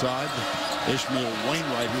 Back outside. Ishmael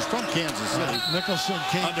Wainwright, who's from Kansas City. Nicholson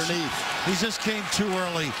came underneath. He just came too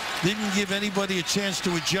early. Didn't give anybody a chance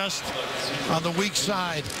to adjust on the weak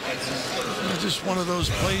side. It's just one of those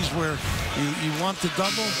plays where you want the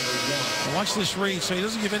double. Watch this read, so he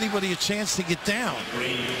doesn't give anybody a chance to get down.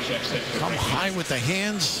 Come high with the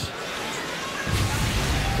hands.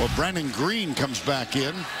 Well, Brandon Green comes back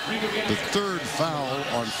in. The 3rd foul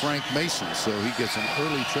on Frank Mason, so he gets an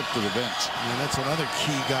early trip to the bench. And that's another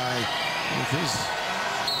key guy with his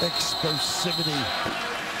explosivity.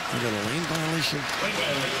 You got a lane violation?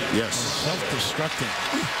 Yes. Self-destructing.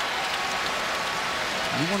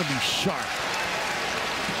 You want to be sharp.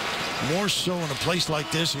 More so in a place like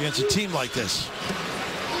this against a team like this.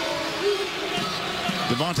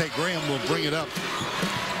 Devontae Graham will bring it up.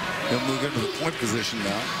 He'll move into the point position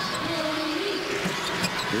now.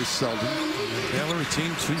 Here's Selden. Baylor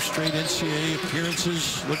team 2 straight NCAA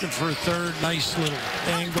appearances. Looking for a 3rd. Nice little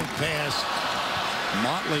angle pass.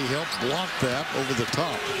 Motley helped block that over the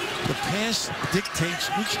top. The pass dictates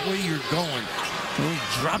which way you're going. A little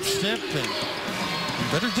drop step and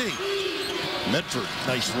better D. Medford.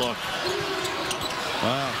 Nice look.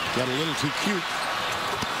 Wow, got a little too cute.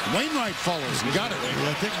 Wainwright follows and got it. Well,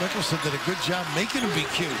 I think Mickelson did a good job making him be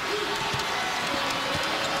cute.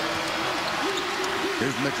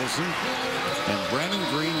 Here's Mickelson and Brandon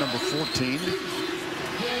Green, number 14.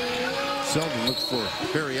 Selden looks for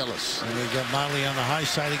Perry Ellis. And they got Motley on the high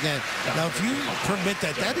side again. Now, if you permit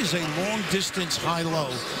that, that is a long distance high-low.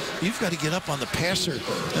 You've got to get up on the passer.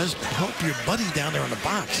 Let's help your buddy down there in the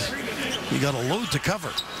box. You got a load to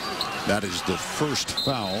cover. That is the 1st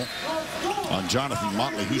foul on Jonathan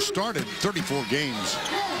Motley, who started 34 games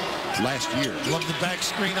last year. Love the back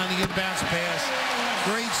screen on the inbounds pass.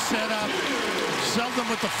 Great setup. Seldom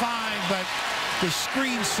with the 5, but the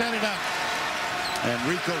screen set it up. And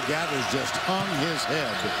Rico Gathers just hung his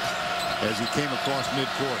head as he came across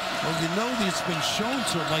midcourt. Well, you know it's been shown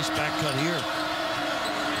to a nice back cut here.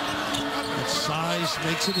 That size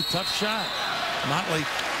makes it a tough shot. Motley.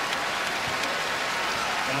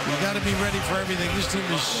 You got to be ready for everything. This team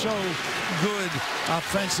is so good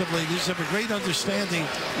offensively. They just have a great understanding.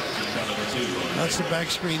 That's the back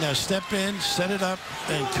screen. Now step in, set it up,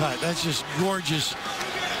 and cut. That's just gorgeous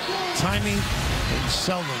timing. And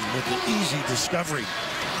Selden with an easy discovery.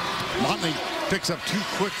 Motley picks up 2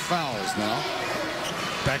 quick fouls now.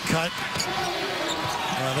 Back cut.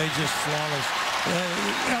 They just flawless.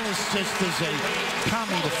 Ellis just is a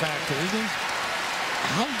comedy factor, isn't he?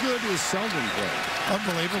 How good is Selden playing?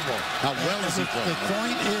 Unbelievable. How well is he playing?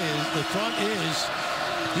 The thought is,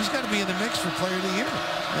 he's got to be in the mix for Player of the Year.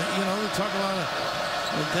 You know, they talk about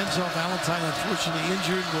Denzel Valentine, unfortunately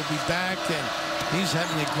injured, will be back, and he's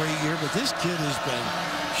having a great year. But this kid has been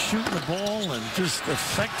shooting the ball and just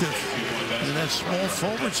effective in that small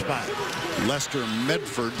forward spot. Lester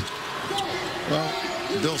Medford. Well,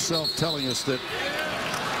 Bill Self telling us that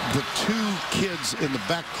the 2 kids in the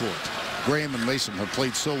backcourt, Graham and Mason, have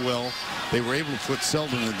played so well. They were able to put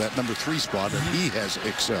Selden in that number 3 spot, and he has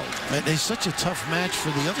excelled. And it's such a tough match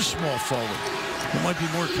for the other small forward, who might be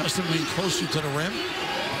more accustomed to being closer to the rim.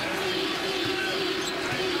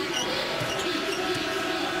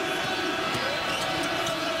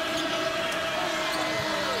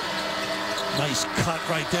 Nice cut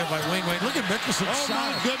right there by Wainwright. Look at Mickelson's size.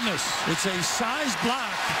 My goodness. It's a size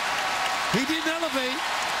block. He didn't elevate.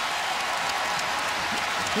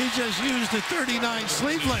 He just used the 39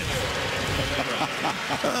 sleeve length.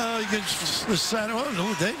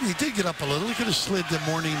 He did get up a little. He could have slid the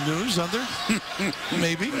morning news under.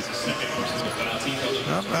 Maybe.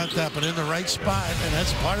 Not about that, but in the right spot, and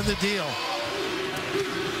that's part of the deal.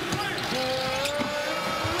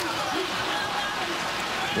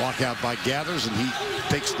 Walk out by Gathers, and he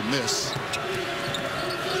takes the miss.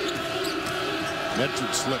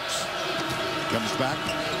 Medford slips. Comes back.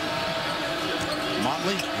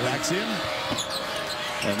 Motley backs in.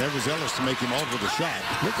 And there was Ellis to make him alter the shot.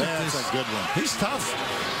 That's a good one. He's tough.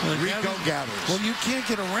 Rico Gathers. Well, you can't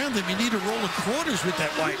get around him. You need a roll of quarters with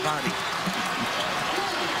that white body.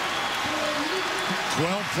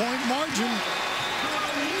 12-point margin.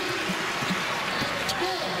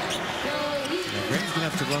 Graham's going to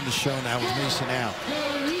have to run the show now with Mason out.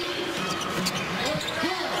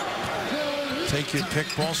 Take your pick,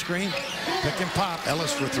 ball screen. Pick and pop.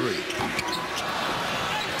 Ellis for 3.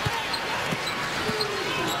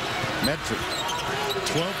 Medford,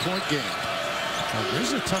 12-point game. Now, this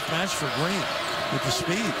is a tough match for Green with the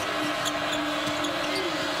speed.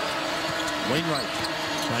 Wainwright.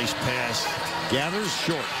 Nice pass. Gathers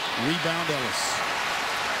short. Rebound Ellis.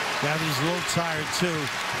 Gathers a little tired, too.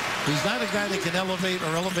 He's not a guy that can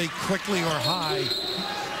elevate quickly or high.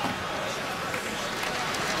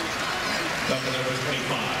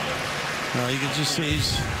 No, you can just see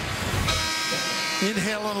he's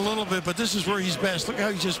inhaling a little bit, but this is where he's best. Look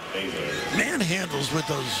how he just manhandles with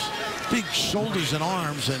those big shoulders and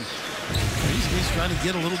arms, and he's trying to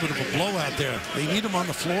get a little bit of a blow out there. They need him on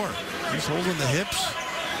the floor. He's holding the hips.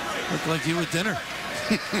 Look like you at dinner.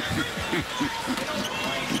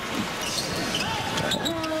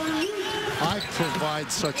 I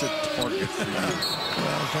provide such a target for you.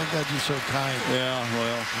 Well, thank God you're so kind. Yeah,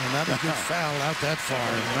 well. And not a good foul out that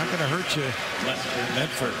far. Not going to hurt you,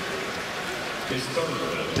 Medford.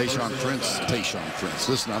 Tayshaun Prince.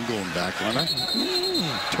 Listen, I'm going back, aren't I?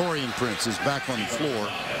 Torian Prince is back on the floor.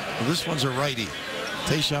 Well, this one's a righty.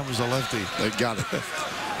 Tayshaun was a lefty. They got it.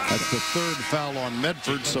 That's the 3rd foul on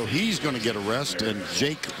Medford, so he's going to get a rest. And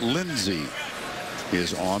Jake Lindsey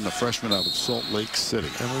is on, the freshman out of Salt Lake City.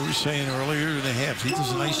 And we were saying earlier in the half, he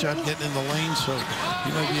does a nice job getting in the lane, so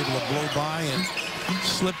he might be able to blow by and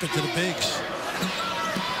slip it to the bigs.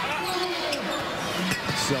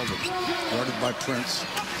 Selden, guarded by Prince.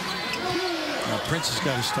 Now, Prince has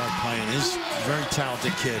got to start playing. He's a very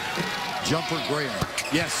talented kid. Jumper Graham.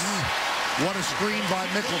 Yes. What a screen by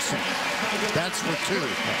Mickelson. That's for 2.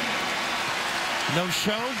 No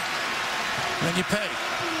show, then you pay.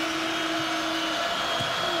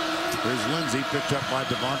 Here's Lindsey, picked up by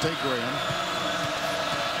Devontae Graham.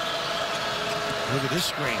 Look at this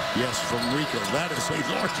screen. Yes, from Rico. That is a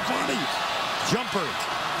large body. Jumper.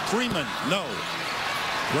 Freeman, no.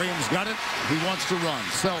 Graham's got it. He wants to run.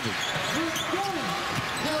 Selden.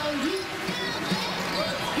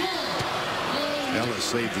 Ellis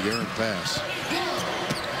saved the errant pass.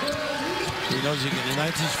 He knows he can.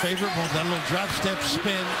 Tonight's his favorite move. That little drop step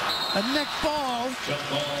spin. A neck ball.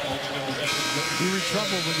 You're in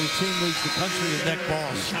trouble when your team leads the country in neck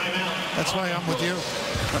balls. That's why I'm with you.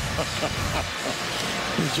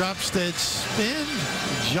 The drop step spin,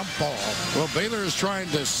 jump ball. Well, Baylor is trying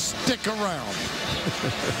to stick around.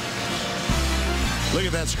 Look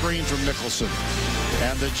at that screen from Mickelson.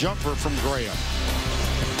 And the jumper from Graham.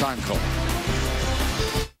 Time call.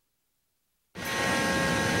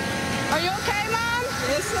 Are you okay, Mom?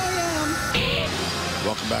 Yes, I am.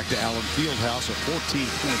 Welcome back to Allen Fieldhouse. A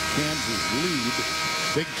 14-point Kansas lead.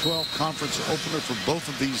 Big 12 conference opener for both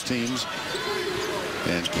of these teams.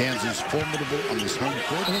 And Kansas formidable on this home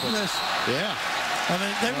court. Look at this. Yeah. I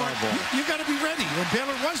mean, they were, you got to be ready. And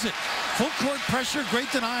Baylor wasn't. Full court pressure,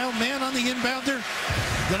 great denial, man on the inbounder,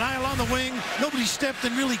 denial on the wing. Nobody stepped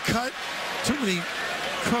and really cut. Too many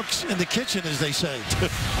cooks in the kitchen, as they say.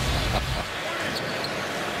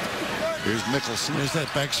 Here's Mickelson. There's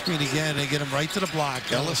that back screen again. They get him right to the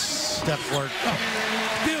block. Ellis. Step work. Oh,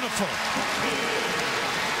 beautiful.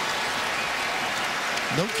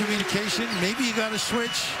 No communication. Maybe you got to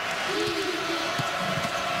switch.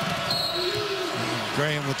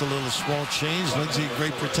 Graham with the little small change. Lindsey,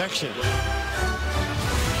 great protection.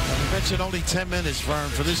 We mentioned only 10 minutes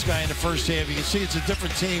for this guy in the first half. You can see it's a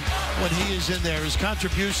different team when he is in there. His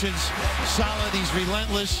contributions solid. He's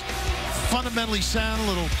relentless, fundamentally sound. A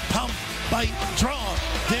little pump, bite, draw,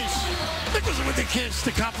 dish. Mickelson with the kiss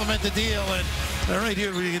to complement the deal. And right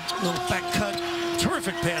here, we get a little back cut.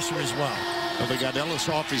 Terrific passer as well. Well, they got Ellis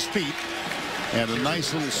off his feet. And a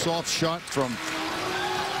nice little soft shot from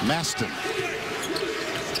Maston.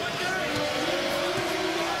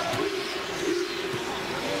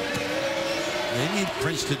 They need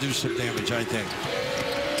Prince to do some damage, I think.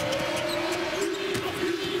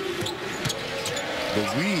 The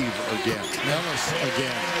weave again. Ellis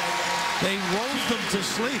again. They rolled them to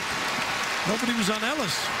sleep. Nobody was on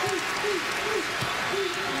Ellis.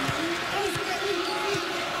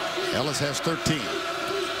 Ellis has 13.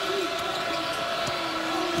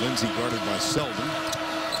 Lindsey guarded by Selden.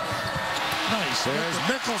 Nice. There's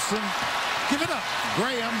Mickelson. Give it up.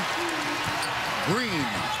 Graham. Green.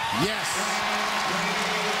 Yes.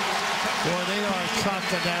 Boy, they are tough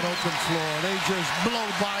on that open floor. They just blow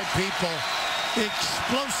by people.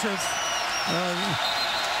 Explosive.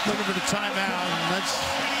 Little bit of timeout. And that's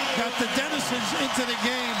got the Denizens into the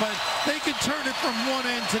game, but they can turn it from one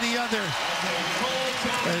end to the other.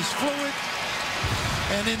 As fluid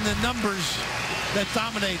and in the numbers that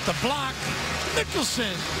dominate. The block,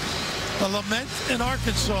 Mickelson. The lament in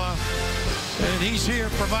Arkansas. And he's here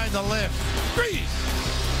providing the lift. Green.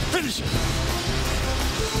 Finish it.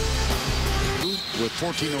 With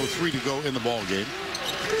 14:03 to go in the ball game.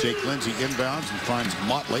 Jake Lindsey inbounds and finds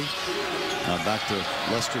Motley. Back to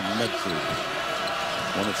Lester Medford.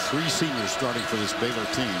 One of 3 seniors starting for this Baylor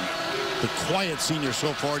team. The quiet senior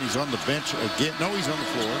so far, and he's on the bench again. No, he's on the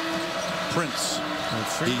floor. Prince.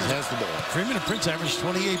 He has the ball. Freeman and Prince averaged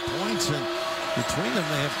 28 points, and between them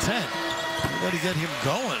they have 10. You got to get him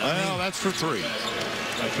going. Well, that's for 3.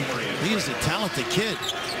 He is a talented kid,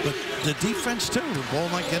 but the defense too. The ball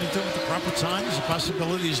not getting to him at the proper time is a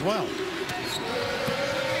possibility as well.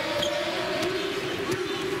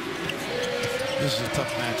 This is a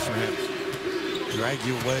tough match for him. Drag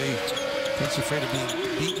you away. Prince afraid of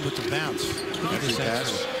being beaten with the bounce. Every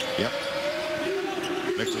pass. Yep.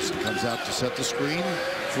 Mickelson comes out to set the screen.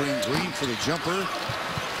 Freeing Green for the jumper.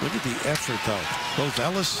 Look at the effort, though. Both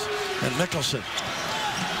Ellis and Mickelson.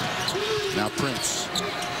 Now Prince.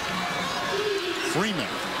 Freeman.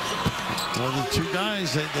 Well, the 2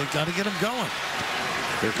 guys, they've got to get him going.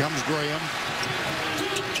 Here comes Graham.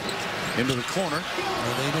 Into the corner.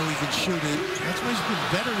 Well, they know he can shoot it. That's why he's been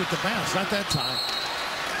better with the bounce. Not that time.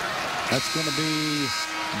 That's going to be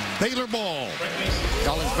Baylor ball.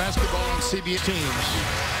 College basketball on CBS teams.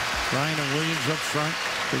 Ryan and Williams up front.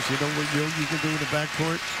 Because you know what you can do in the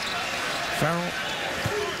backcourt. Farrell.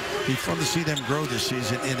 Be fun to see them grow this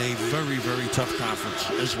season in a very, very tough conference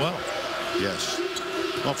as well. Yes.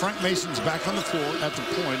 Well, Frank Mason's back on the floor at the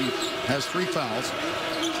point. He has 3 fouls.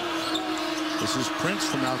 This is Prince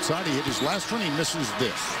from outside. He hit his last one. He misses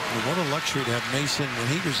this. Well, what a luxury to have Mason when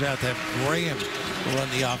he goes out to have Graham run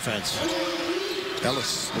the offense.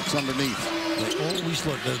 Ellis looks underneath. They always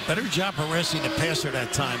look. A better job harassing the passer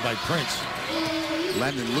that time by Prince.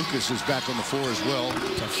 Landon Lucas is back on the floor as well.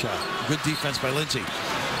 Tough shot. Good defense by Lindsey.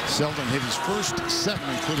 Selden hit his first 7,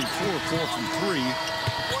 including 4 from 3.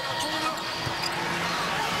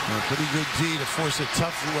 A pretty good D to force a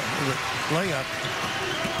tough layup.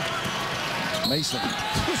 Mason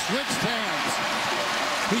switched hands.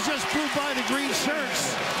 He just blew by the green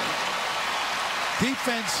shirts.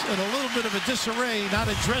 Defense in a little bit of a disarray, not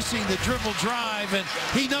addressing the dribble drive, and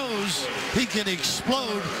he knows he can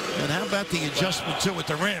explode. And how about the adjustment to at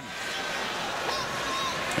the rim?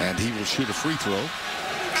 And he will shoot a free throw.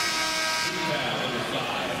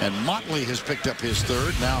 And Motley has picked up his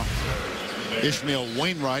 3rd. Now Ishmael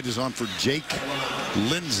Wainwright is on for Jake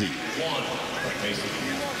Lindsey.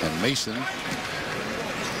 And Mason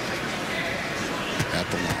at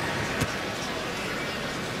the line.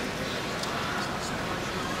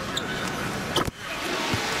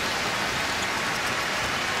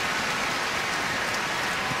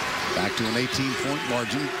 Back to an 18-point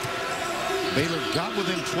margin. Baylor got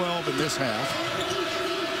within 12 in this half.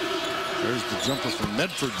 There's the jumper from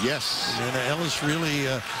Medford. Yes. And Ellis really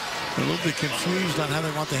a little bit confused on how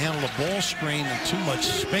they want to handle a ball screen and too much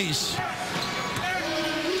space.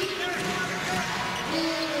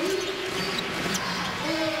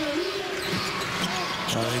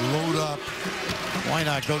 They load up. Why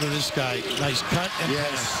not go to this guy? Nice cut and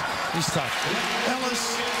pass. He's tough.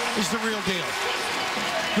 Ellis is the real deal.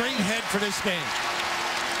 Great head for this game.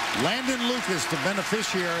 Landon Lucas, the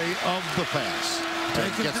beneficiary of the pass.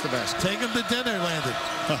 Gets the basket. Take him to dinner, Landon.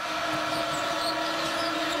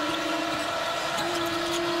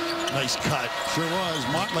 Nice cut. Sure was.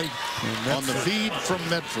 Motley on the feed from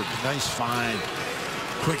Medford. Nice find.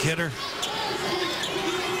 Quick hitter.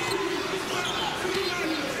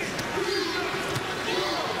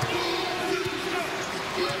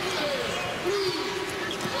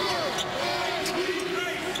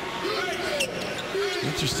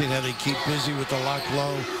 Interesting how they keep busy with the lock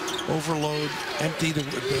low. Overload, empty the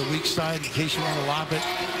weak side in case you want to lob it.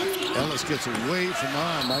 Ellis gets away from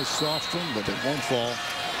a nice soft one, but it won't fall.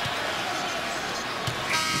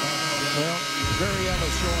 Well, Barry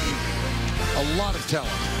Ellis showing a lot of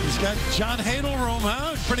talent. He's got John Hadelroom,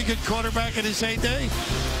 huh? Pretty good quarterback in his heyday.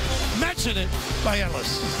 Matching it by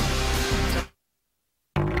Ellis.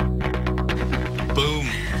 Boom.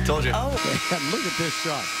 Told you. Oh. And look at this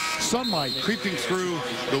shot. Sunlight creeping through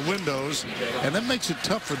the windows, and that makes it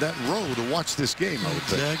tough for that row to watch this game, I would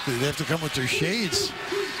think. Exactly. They have to come with their shades.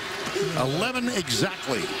 11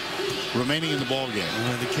 exactly remaining in the ball game.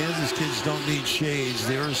 The Kansas kids don't need shades.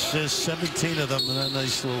 Their assists, 17 of them, and a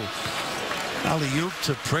nice little alley-oop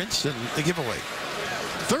to Prince, and the giveaway.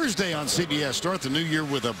 Thursday on CBS, start the new year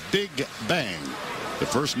with a big bang. The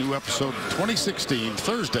first new episode of 2016,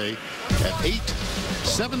 Thursday at 8,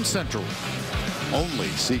 7 Central. Only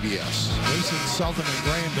CBS. Mason, Sullivan, and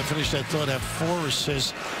Graham to finish that thought have 4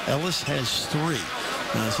 assists. Ellis has 3.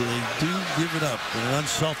 So they do give it up in an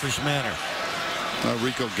unselfish manner.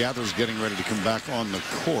 Rico Gathers getting ready to come back on the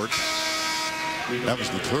court. That was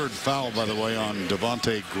the 3rd foul, by the way, on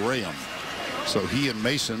Devontae Graham. So he and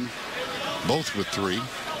Mason both with 3.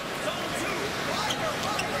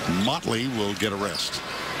 Motley will get a rest.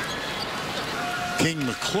 King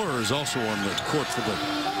McClure is also on the court for the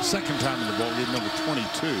 2nd time in the ball game, number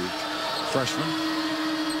 22, freshman.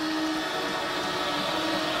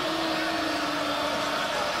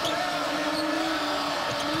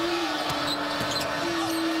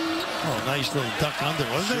 Oh, nice little duck under,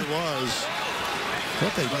 wasn't it? It was.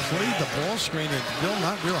 But they played the ball screen, and Bill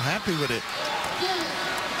not real happy with it.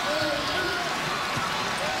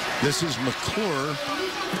 This is McClure,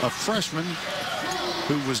 a freshman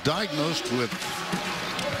who was diagnosed with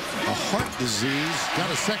a heart disease, got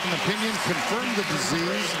a 2nd opinion, confirmed the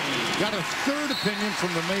disease, got a 3rd opinion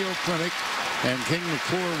from the Mayo Clinic, and King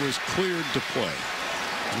McClure was cleared to play.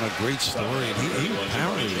 And a great story. And he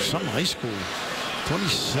apparently was some high school,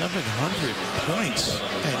 2,700 points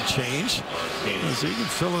and change. So he can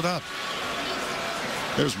fill it up.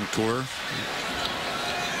 There's McClure.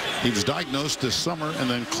 He was diagnosed this summer and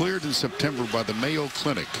then cleared in September by the Mayo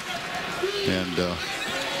Clinic. And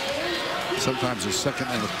sometimes a 2nd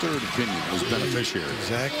and a 3rd opinion was beneficiary.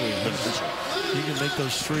 Exactly. He can make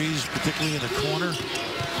those threes, particularly in the corner.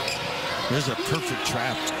 There's a perfect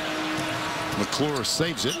trap. McClure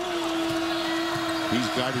saves it. He's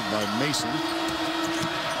guided by Mason.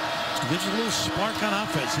 Gives a little spark on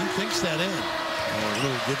offense. He thinks that in. Oh, a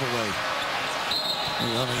little giveaway. On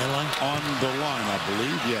the line? On the line, I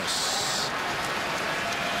believe, yes.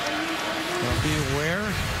 Now be aware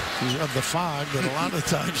of the fog, but a lot of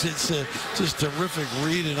times it's just terrific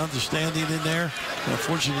read and understanding in there.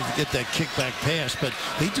 Unfortunate to get that kickback pass, but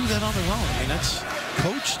they do that on their own. I mean, that's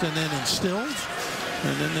coached and then instilled,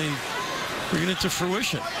 and then they bring it to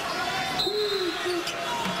fruition.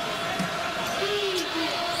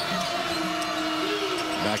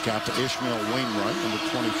 Back out to Ishmael Wainwright, number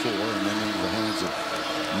 24, and then into the hands of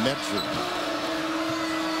Medford.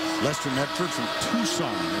 Lester Medford from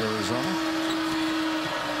Tucson, Arizona.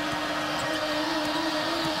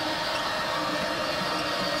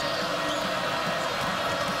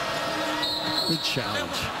 Good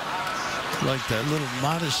challenge. Like that little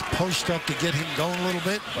modest post up to get him going a little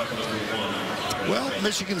bit. Well,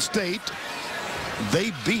 Michigan State,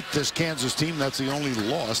 they beat this Kansas team. That's the only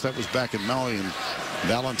loss. That was back in Maui, and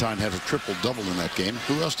Valentine had a triple-double in that game.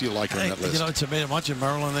 Who else do you like on that list? You know, it's a bunch of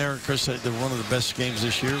Maryland there. Of course, one of the best games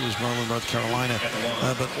this year was Maryland, North Carolina.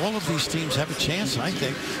 But all of these teams have a chance, I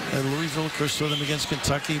think. Louisville, of course, saw them against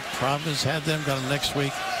Kentucky. Providence had them, got them next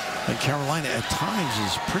week. And Carolina at times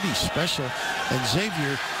is pretty special. And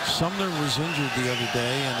Xavier, Sumner was injured the other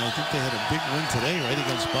day, and I think they had a big win today, right,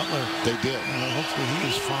 against Butler. They did. Hopefully he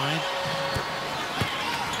is fine.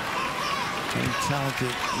 Very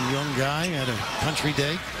talented young guy at a country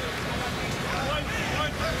day.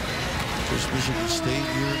 First Michigan State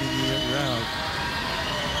year in and year out.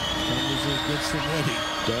 Gets them ready.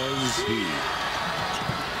 Does he?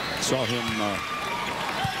 Saw him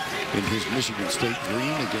in his Michigan State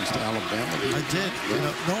green against Alabama. I did. You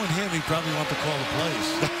know, knowing him, he probably want to call the plays.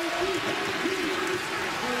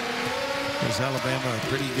 Because Alabama are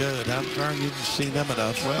pretty good. How darn you've seen them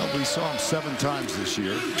enough? Well, we saw them 7 times this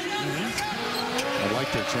year. I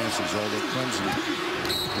like their chances, although Clemson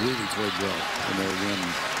really played well in their win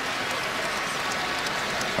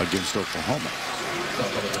against Oklahoma.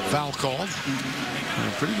 Foul called.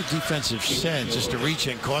 A pretty good defensive set just to reach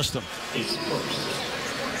and cost them.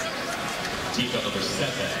 Number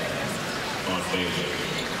 7 on Baylor.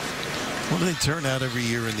 What do they turn out every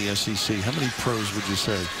year in the SEC? How many pros would you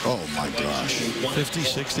say? Oh, my gosh. 50,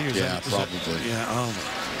 60? Or yeah, probably. Yeah, oh.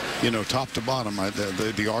 You know, top to bottom,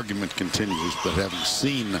 the argument continues, but having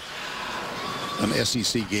seen an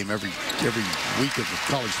SEC game every week of the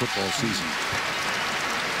college football season,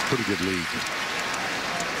 pretty good league.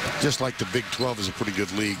 Just like the Big 12 is a pretty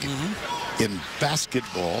good league in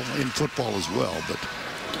basketball, in football as well, but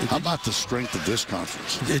How about the strength of this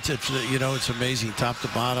conference? It's you know, it's amazing top to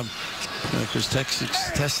bottom. Because Texas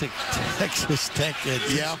Tech,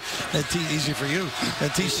 easy for you,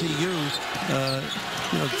 and TCU,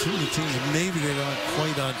 you know, two of the teams maybe they're not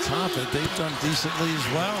quite on top of it. They've done decently as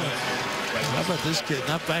well. How about this kid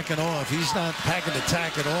not backing off? He's not packing the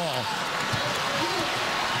tack at all.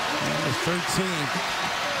 Number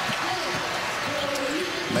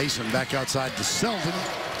 13. Mason back outside to Selden.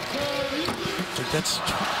 That's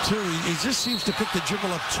two. He just seems to pick the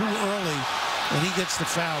dribble up too early, and he gets the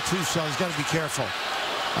foul too. So he's got to be careful.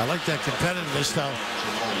 I like that competitiveness, though.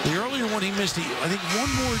 The earlier one he missed, I think one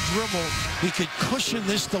more dribble, he could cushion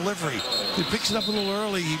this delivery. He picks it up a little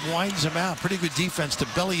early, he winds him out. Pretty good defense to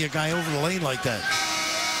belly a guy over the lane like that.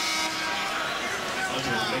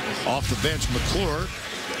 Off the bench, McClure.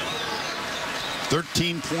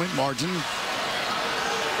 13-point margin.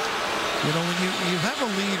 You know, when you have a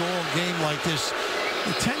lead all game like this,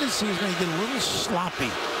 the tendency is going to get a little sloppy.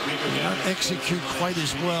 You not execute quite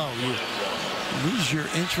as well. You lose your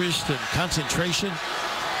interest and concentration.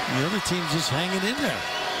 The other team's just hanging in there.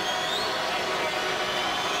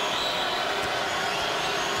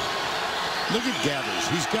 Look at Gathers.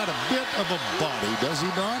 He's got a bit of a body, does he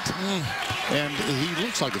not? And he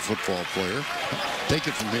looks like a football player. Take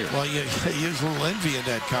it from here. Well, there's a little envy in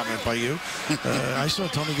that comment by you. I saw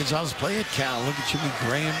Tony Gonzalez play at Cal. Look at Jimmy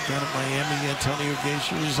Graham down at Miami. Antonio Gates.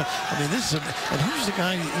 I mean, this is and who's the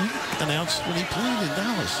guy he announced when he played in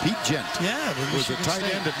Dallas? Pete Gent. Yeah, was a tight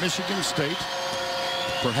end at Michigan State.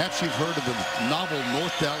 Perhaps you've heard of the novel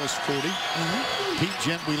North Dallas 40. Pete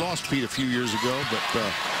Gent, we lost Pete a few years ago, but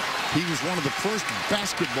he was one of the first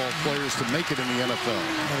basketball players to make it in the NFL.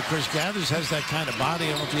 And of course, Gathers has that kind of body.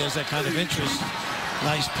 I don't know if he has that kind of interest.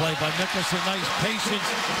 Nice play by Nicholson. Nice patience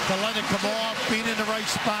to let it come off, being in the right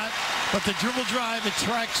spot. But the dribble drive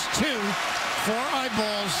attracts 2. 4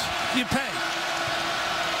 eyeballs. You pay.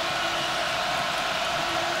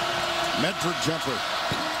 Medford jumper.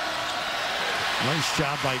 Nice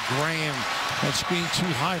job by Graham. That screen too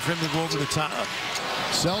high for him to go over the top.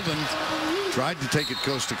 Selden tried to take it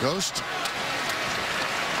coast to coast.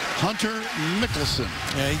 Hunter Mickelson.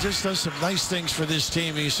 Yeah, he just does some nice things for this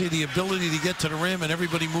team. You see the ability to get to the rim and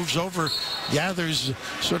everybody moves over. Gathers,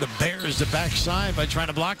 sort of bears the backside by trying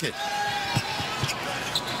to block it.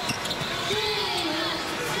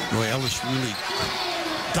 Boy, Ellis really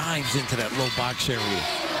dives into that low box area.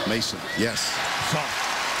 Mason, yes.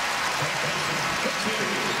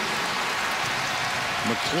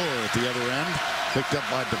 McClure at the other end, picked up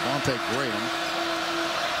by Devontae Graham.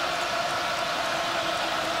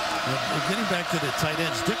 We're getting back to the tight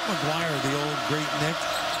ends. Dick McGuire, the old great Nick,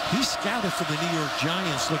 he scouted for the New York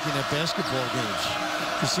Giants looking at basketball games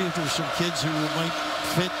to see if there were some kids who might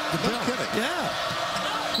fit the bill. No kidding. Yeah.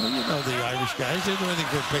 Well, you know the Irish guys, they do anything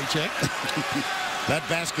for a paycheck. That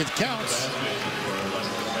basket counts.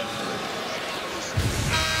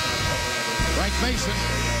 Frank Mason.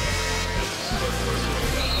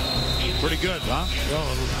 Pretty good, huh?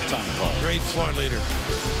 Great floor leader.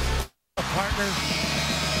 A partner.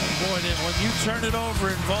 Boy, then when you turn it over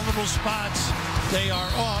in vulnerable spots, they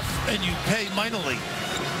are off, and you pay mightily.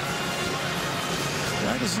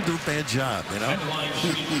 Guy doesn't do a bad job, you know?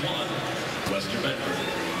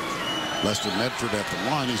 Lester Medford at the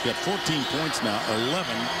line. He's got 14 points now,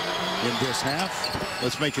 11 in this half.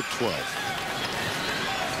 Let's make it 12.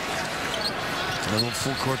 A little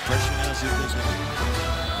full court pressure now. See if they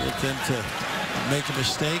can get them to make a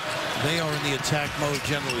mistake. They are in the attack mode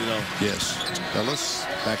generally, though. Yes. Ellis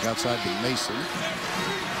back outside to Mason.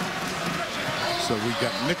 So we've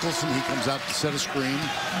got Mickelson. He comes out to set a screen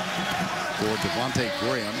for Devontae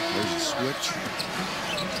Graham. There's a switch.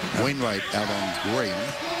 Wainwright out on Graham.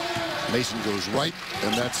 Mason goes right,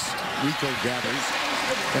 and that's Rico Gathers.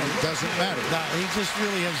 And it doesn't matter. No, he just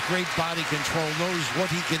really has great body control, knows what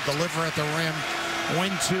he can deliver at the rim,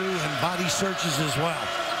 when to, and body searches as well.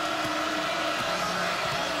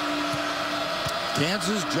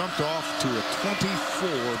 Kansas jumped off to a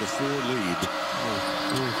 24-4 lead.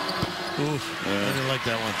 Oof. I didn't like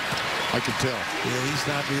that one. I could tell. Yeah, he's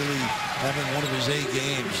not really having one of his A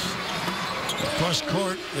games. Cross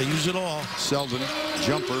court, they use it all. Selden,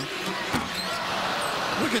 jumper.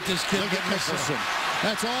 Look at this kid. Look at Mickelson.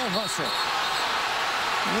 That's all hustle.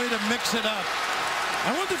 Way to mix it up.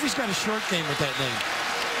 I wonder if he's got a short game with that name.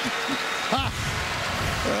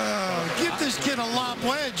 Give this kid a lob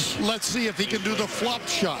wedge. Let's see if he can do the flop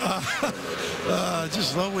shot.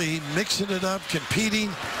 Just slowly mixing it up, competing.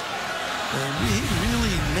 And he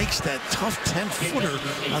really makes that tough 10-footer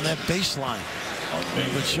on that baseline.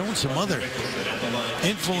 But showing some other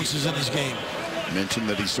influences in his game. Mentioned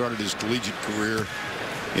that he started his collegiate career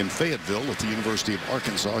in Fayetteville at the University of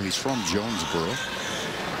Arkansas. He's from Jonesboro.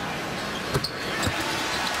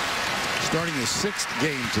 Starting his 6th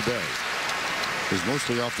game today. He's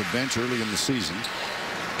mostly off the bench early in the season.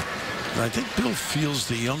 I think Bill feels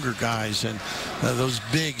the younger guys and those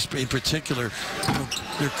bigs in particular, you know,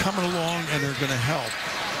 they're coming along and they're going to help.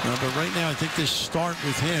 But right now, I think this start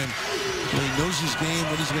with him, you know, he knows his game,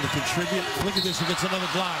 what he's going to contribute. Look at this, he gets another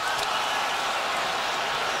block.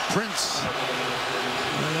 Prince.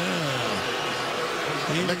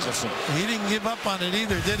 He didn't give up on it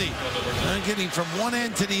either, did he? Getting from one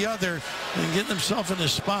end to the other and getting himself in a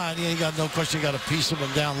spot. Yeah, he got no question, he got a piece of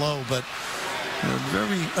him down low, but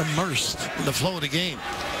very immersed in the flow of the game.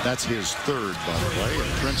 That's his 3rd, by the way,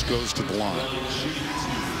 and Prince goes to the line.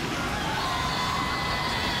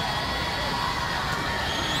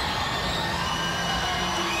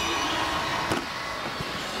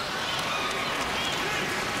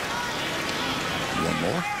 One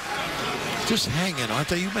more. Just hanging, aren't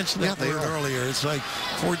they? You mentioned that word earlier. It's like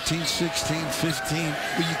 14, 16, 15.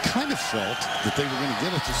 But you kind of felt that they were going to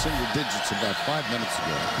get it to single digits about 5 minutes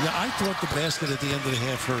ago. Yeah, I thought the basket at the end of the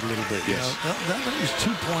half hurt a little bit. Yes. You know, that was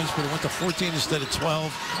 2 points, but it went to 14 instead of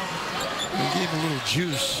 12. They gave a little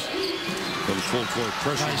juice. But the full court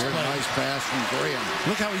pressure here. Nice pass from Graham.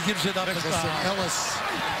 Look how he gives it up. Ellis.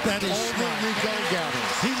 That is over Rico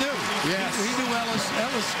Gathers. He knew. Yes. He knew Ellis.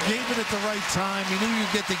 Ellis gave it at the right time. He knew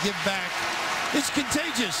you'd get to give back. It's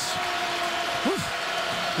contagious. Whew.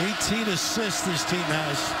 18 assists this team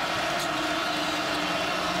has.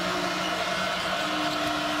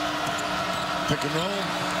 Pick and roll.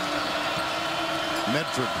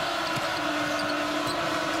 Medford.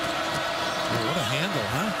 Oh, what a handle,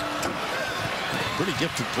 huh? Pretty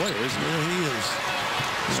gifted player, isn't he? Yeah, he is.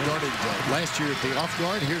 Started last year at the off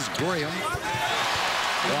guard. Here's Graham.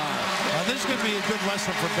 Wow. Now, this is going to be a good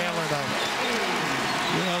lesson for Baylor, though.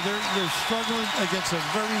 You know, they're struggling against a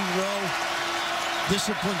very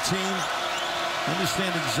well-disciplined team.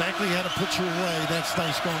 Understand exactly how to put you away. That's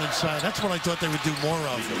nice going inside. That's what I thought they would do more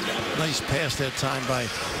of. Nice pass that time by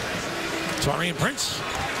Taurean Prince.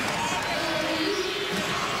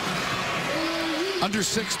 Under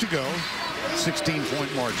 6 to go.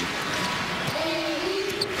 16-point margin.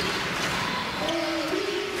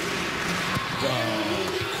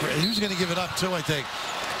 He was going to give it up, too, I think.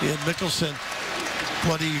 He had Mickelson.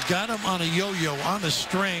 But he got him on a yo-yo, on the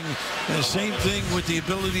string. And the same thing with the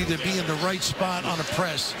ability to be in the right spot on a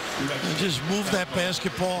press. And just move that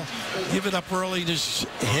basketball, give it up early, just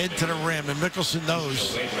head to the rim. And Mickelson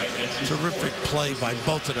knows. Terrific play by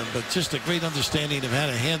both of them, but just a great understanding of how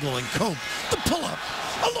to handle and cope. The pull-up.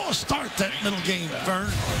 A lost start that middle game,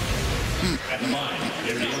 Vern.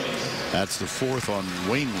 That's the 4th on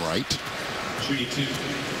Wainwright.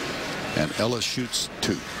 And Ellis shoots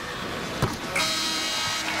 2.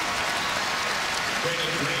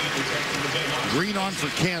 Green on for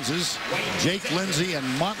Kansas. Jake Lindsey and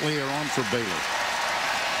Motley are on for Baylor.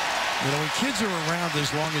 You know, when kids are around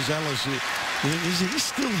as long as Ellis, he's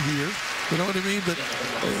still here. You know what I mean? But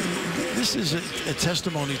this is a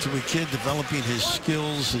testimony to a kid developing his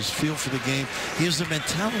skills, his feel for the game. He has the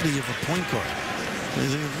mentality of a point guard.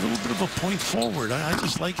 He's a little bit of a point forward. I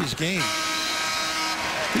just like his game.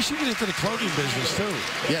 He should get into the clothing business, too.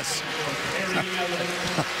 Yes.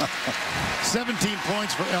 17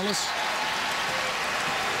 points for Ellis.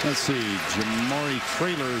 Let's see. Jamari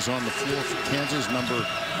Traylor is on the floor for Kansas, number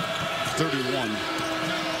 31.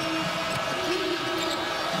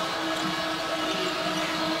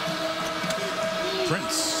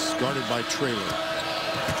 Prince guarded by Traylor.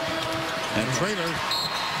 And Traylor,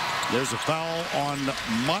 there's a foul on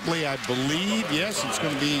Motley, I believe. Yes, it's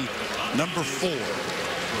going to be number 4.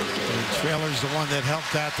 And Traylor's the one that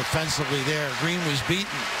helped out defensively there. Green was beaten.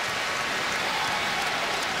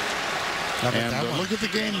 And look at the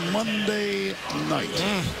game Monday night.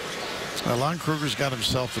 Lon Kruger's got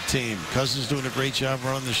himself a team. Cousins doing a great job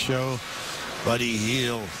running the show. Buddy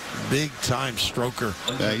Hield, big-time stroker.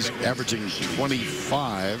 He's averaging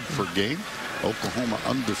 25 per game. Oklahoma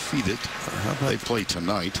undefeated. They play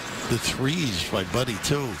tonight. The threes by Buddy,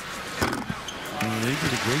 too. They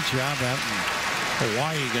did a great job out in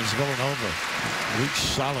Hawaii against Villanova. Weak,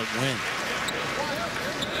 solid win.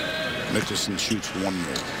 Nicholson shoots 1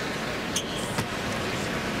 more.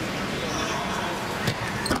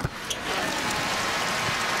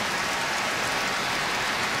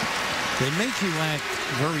 They make you act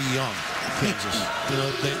very young, Kansas. You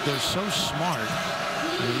know, they're so smart.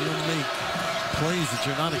 You don't make plays that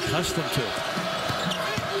you're not accustomed to.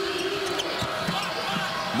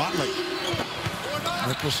 Motley.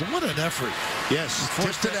 Nicholson, what an effort. Yes,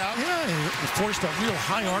 tipped it out. Yeah, he forced a real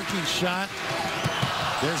high arcing shot.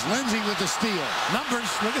 There's Lindsay with the steal. Numbers,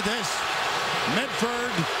 look at this.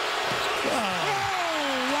 Medford. Oh,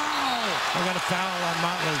 wow. I got a foul on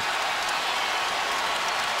Motley.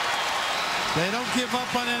 They don't give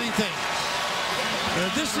up on anything.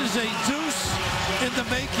 This is a deuce in the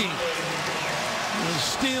making.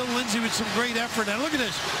 Steal, Lindsay with some great effort. And look at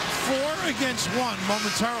this. 4 against 1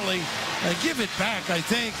 momentarily. Give it back, I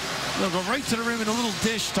think. They'll go right to the rim in a little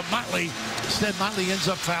dish to Motley. Instead, Motley ends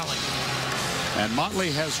up fouling. And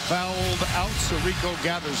Motley has fouled out, so Rico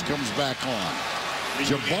Gathers comes back on.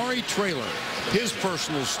 Jabari Traylor, his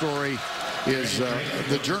personal story is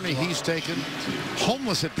the journey he's taken.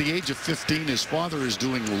 Homeless at the age of 15, his father is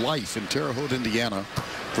doing life in Terre Haute, Indiana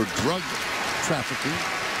for drug trafficking.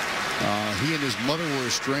 He and his mother were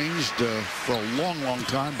estranged for a long, long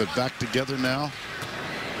time, but back together now.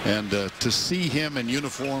 And to see him in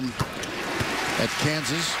uniform at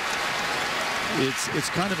Kansas, it's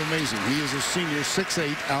kind of amazing. He is a senior,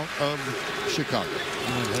 6'8", out of Chicago.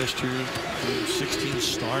 Last year, 16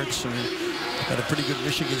 starts. I mean, had a pretty good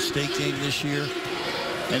Michigan State game this year.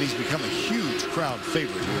 And he's become a huge crowd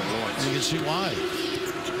favorite here in Lawrence. You can see why.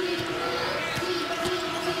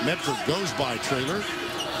 Medford goes by Traylor.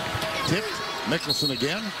 Tipped. Mickelson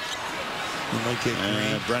again. You might get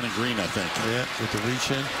Green. Brandon Green, I think. Yeah, with the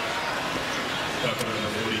reach in.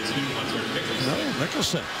 No,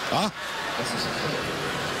 Mickelson. Ah.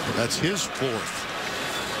 That's his 4th.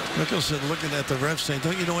 Mickelson looking at the ref saying,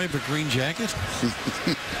 don't you know I have a green jacket?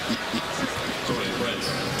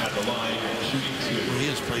 He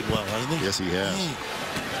has played well, hasn't he? Yes, he has.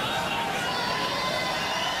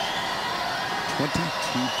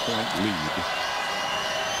 22-point lead.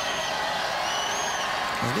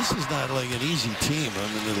 Well, this is not like an easy team. I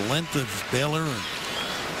mean, the length of Baylor, and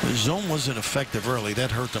the zone wasn't effective early.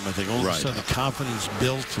 That hurt them, I think. All of a sudden, the confidence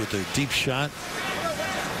built with their deep shot.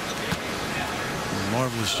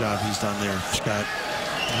 Marvelous job he's done there, Scott.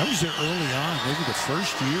 I was there early on, maybe the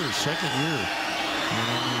first year, second year.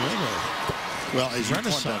 Well, as you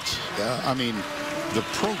pointed out, I mean, the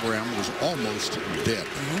program was almost dead.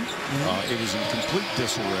 It was in complete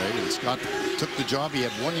disarray, and Scott took the job. He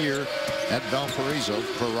had 1 year at Valparaiso.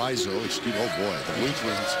 Excuse me. Oh boy, the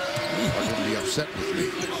Lutherans are going to be upset with me.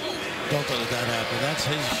 Don't let that happen. That's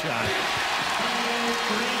his shot.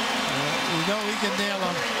 We know he can nail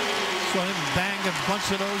them. Saw him bang a bunch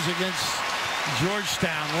of those against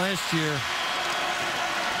Georgetown last year.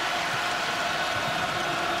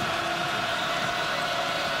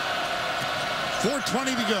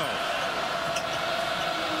 .420 to go.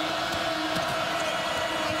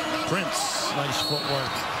 Prince. Nice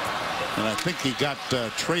footwork. And I think he got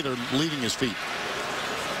Traylor leaving his feet.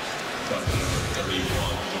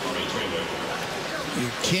 You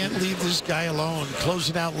can't leave this guy alone.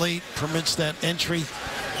 Closing out late permits that entry.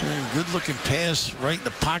 Good-looking pass right in the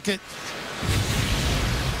pocket.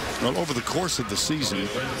 Well, over the course of the season,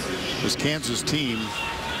 this Kansas team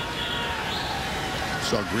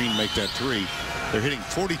saw Green make that 3. They're hitting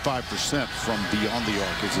 45% from beyond the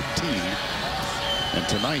arc as a team. And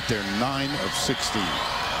tonight, they're 9 of 16.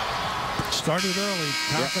 Started early.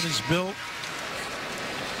 Confidence built.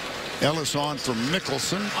 Ellis on from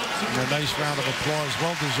Mickelson. And a nice round of applause.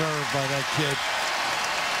 Well deserved by that kid.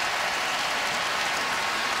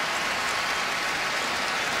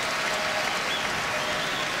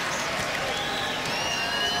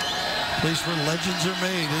 Place where legends are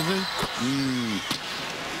made, isn't it?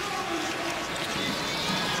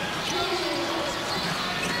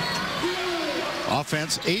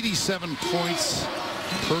 Offense, 87 points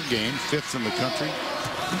per game, 5th in the country.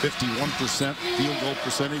 51% field goal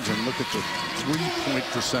percentage, and look at the 3-point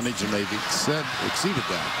percentage, and they've exceeded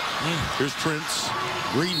that. Here's Prince.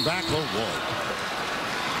 Green back. Oh, boy.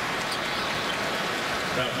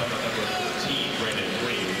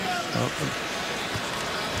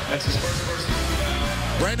 That's his first person.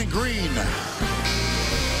 Brandon Green.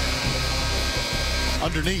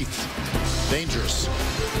 Underneath. Dangerous.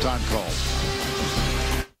 Time call.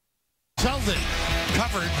 Sheldon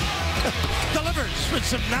covered. Delivers with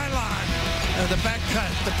some nylon. The back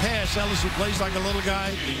cut, the pass. Ellis, who plays like a little guy,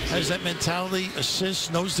 has that mentality, assists,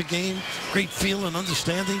 knows the game, great feel and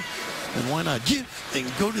understanding. And why not give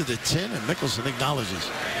and go to the 10? And Mickelson acknowledges.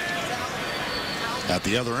 At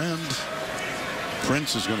the other end,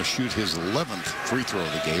 Prince is going to shoot his 11th free throw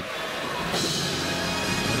of the game.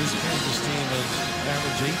 This Kansas team has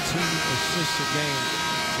averaged 18 assists a game.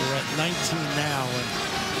 They're at 19 now, and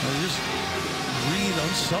they just read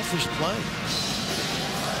unselfish play.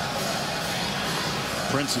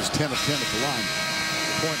 Prince is 10 of 10 at the line.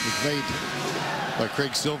 The point was made by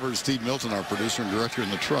Craig Silver and Steve Milton, our producer and director in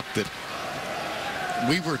the truck, that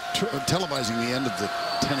we were televising the end of the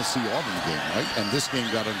Tennessee-Auburn game, right? And this game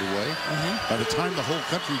got underway. By the time the whole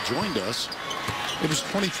country joined us, it was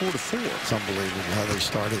 24-4. It's unbelievable how they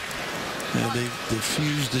started. And they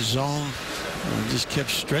fused the zone and just kept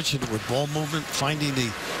stretching it with ball movement, finding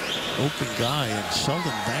the open guy, and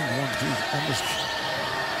Selden banged one almost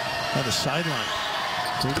at the sideline.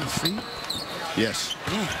 30 feet? Yes.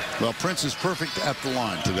 Well, Prince is perfect at the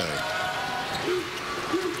line today.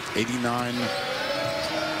 89-70.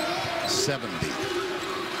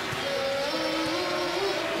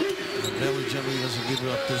 Baylor generally doesn't give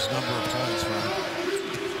up this number of points, man.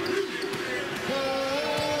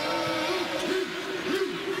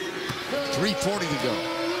 .340 to go.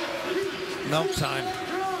 Milk time.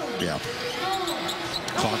 Yeah.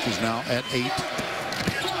 Clock is now at 8.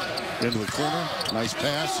 Into the corner. Nice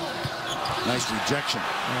pass. Nice rejection.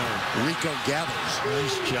 Rico gathers.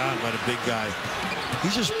 Nice job by the big guy. He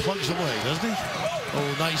just plugs away, doesn't he?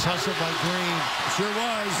 Oh, nice hustle by Green. Sure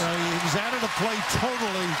was. He's out of the play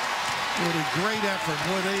totally. What a great effort.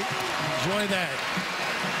 Boy, they enjoy that.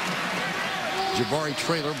 Jabari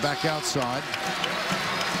Traylor back outside.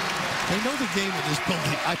 They know the game in this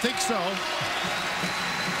building. I think so.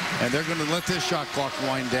 And they're going to let this shot clock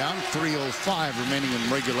wind down. 3:05 remaining in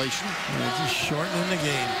regulation. They're just shortening the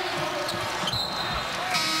game.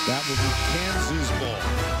 That will be Kansas ball.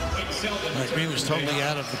 Green was totally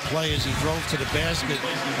out of the play as he drove to the basket.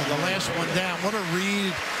 And the last one down. What a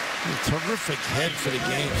read. A terrific head for the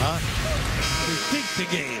game, huh? They think the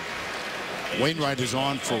game. Wainwright is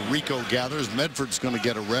on for Rico gathers. Medford's going to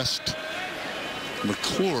get a rest.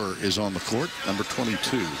 McClure is on the court, number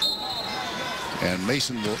 22. And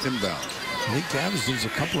Mason will inbound. I think Gathers needs a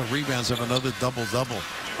couple of rebounds of another double-double.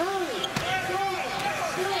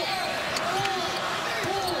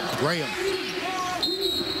 Graham.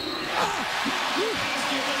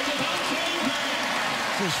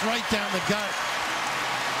 Just right down the gut.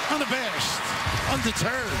 Unabashed.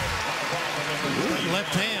 Undeterred.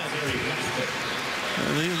 Left hand.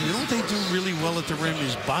 You know what they do really well at the rim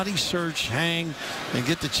is body search, hang, and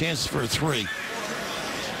get the chance for a three.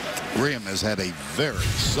 Graham has had a very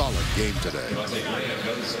solid game today.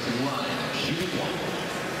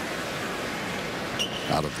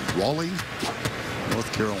 Out of Raleigh,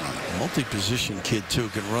 North Carolina. Multi-position kid, too.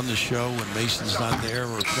 Can run the show when Mason's not there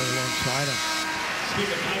or play alongside him.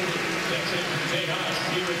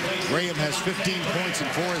 Graham has 15 points and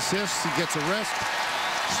 4 assists. He gets a rest.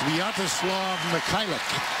 Sviatoslav Mikhailuk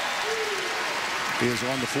is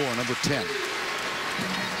on the floor, number 10.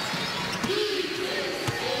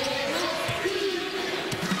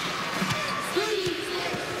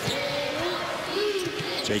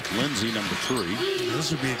 Jake Lindsey, number 3.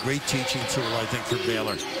 This would be a great teaching tool, I think, for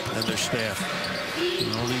Baylor and their staff.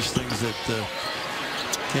 And all these things that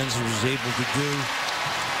Kansas was able to do.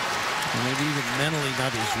 And maybe even mentally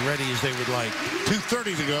not as ready as they would like.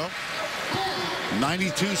 2:30 to go.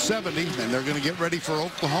 92-70, and they're going to get ready for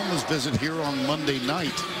Oklahoma's visit here on Monday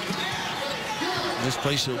night. This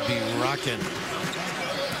place will be rocking.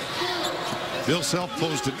 Bill Self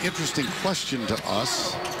posed an interesting question to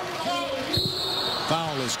us.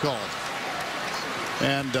 Foul is called.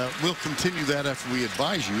 And we'll continue that after we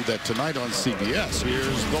advise you that tonight on CBS,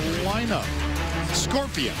 here's the lineup.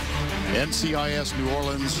 Scorpion, NCIS New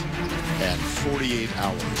Orleans, and 48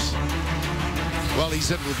 hours. Well, he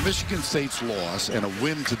said with Michigan State's loss and a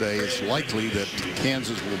win today, it's likely that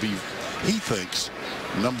Kansas will be, he thinks,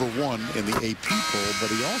 number 1 in the AP poll,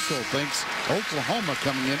 but he also thinks Oklahoma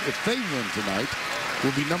coming in, if they win tonight,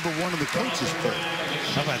 will be number 1 in the coaches poll.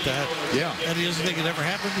 How about that? Yeah. And he doesn't think it ever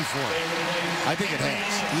happened before. I think it has.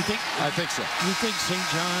 You think? I think so. You think St.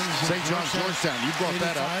 John's? Georgetown. You brought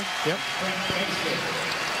 85? That up. Yep.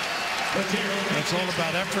 It's all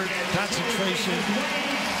about effort, concentration,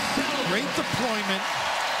 great deployment,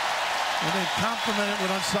 and then complement it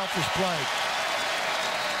with unselfish play.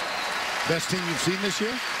 Best team you've seen this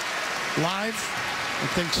year? Live? I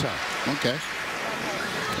think so. Okay.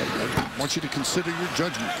 I want you to consider your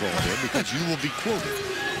judgment call here because you will be quoted.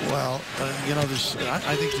 Well, you know,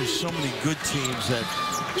 I think there's so many good teams that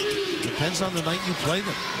depends on the night you play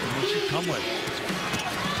them and what you come with.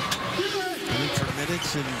 I think for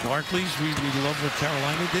minutes in Barclays, we love what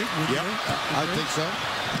Carolina did. Yeah, I think so.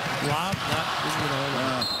 Rob,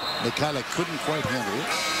 Mikhailuk couldn't quite handle it.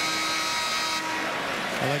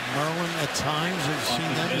 I like Merlin at times. I've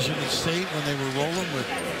seen them as Michigan State when they were rolling with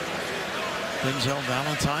Denzel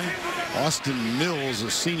Valentine. Austin Mills,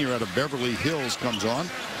 a senior out of Beverly Hills, comes on.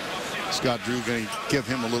 Scott Drew going to give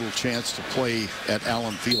him a little chance to play at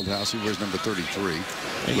Allen Fieldhouse. He wears number 33.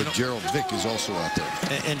 But Gerald Vick is also out there.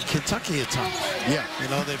 And Kentucky at times. Yeah. You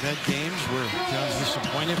know, they've had games where John's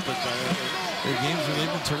disappointed, but Their games are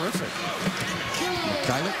even terrific.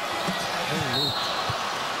 Kyler.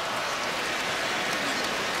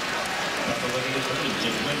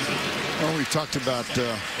 Well, we talked about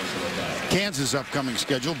Kansas' upcoming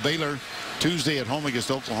schedule. Baylor Tuesday at home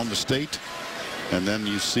against Oklahoma State. And then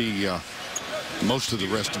you see most of the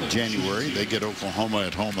rest of January. They get Oklahoma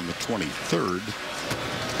at home on the 23rd.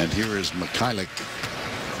 And here is McKillick.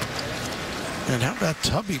 And how about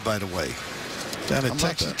Tubby, by the way? Down at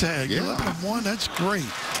Texas Tech. Yeah. 11-1, that's great.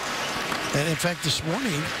 And in fact, this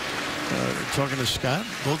morning, talking to Scott,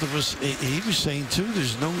 both of us, he was saying, too,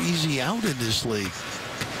 there's no easy out in this league.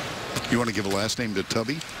 You want to give a last name to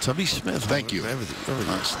Tubby? Tubby Smith. Thank you.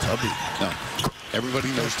 Everything's Tubby. No.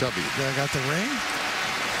 Everybody knows Tubby. I got the ring?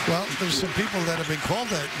 Well, there's some people that have been called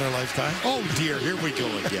that in their lifetime. Oh, dear. Here we go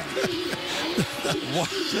again.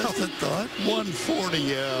 Just a thought. 140,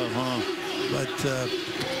 yeah, huh? But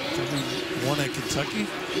Tubby won at Kentucky.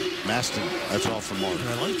 Maston, that's all from Mark.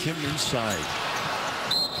 I like him inside.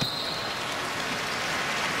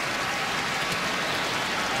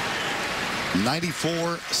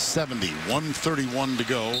 (94-70), 1:31 to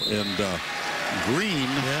go, and Green.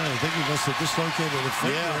 Yeah, I think he must have dislocated a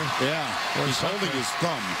finger. Yeah. Or He's holding his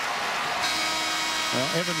thumb.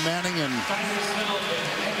 Evan Manning and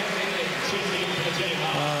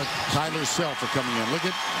Tyler Self are coming in. Look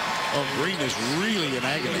at, Green is really in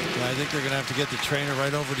agony. I think they're going to have to get the trainer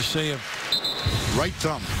right over to see him. Right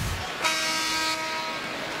thumb.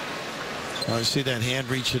 I see that hand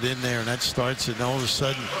reach it in there, and that starts, and all of a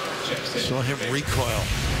sudden, saw him recoil.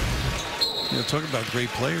 You know, talking about great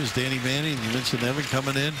players, Danny Manning, you mentioned Evan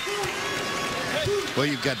coming in. Well,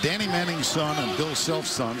 you've got Danny Manning's son and Bill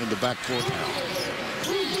Self's son in the backcourt now.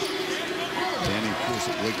 Danny, of course,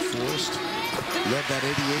 at Wake Forest. Led that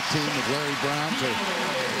 88 team with Larry Brown to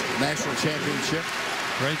national championship.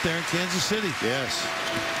 Right there in Kansas City. Yes.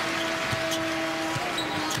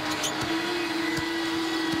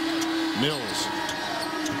 Mills.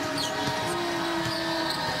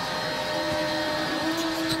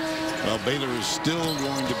 Well, Baylor is still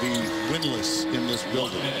going to be winless in this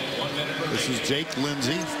building. This is Jake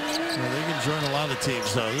Lindsey. Well, they can join a lot of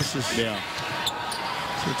teams, though. This is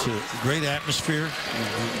such a great atmosphere.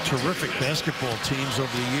 Terrific basketball teams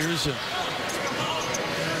over the years.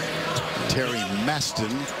 Terry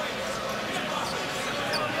Maston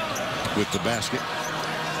with the basket.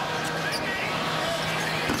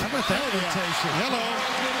 How about that rotation? Hello.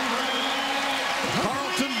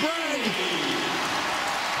 Carlton Bragg.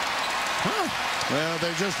 Huh. Well,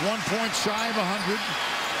 they're just 1 point shy of 100.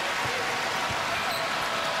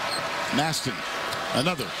 Maston,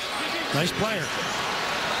 another. Nice player.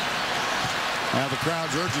 Now the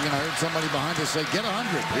crowd's urging, and I heard somebody behind us say, get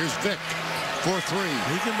 100. Here's Vic for three.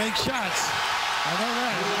 He can make shots. I know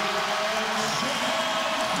that.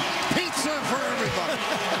 Pizza for everybody.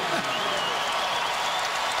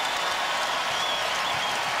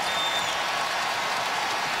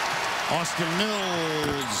 Austin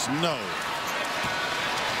Mills, no.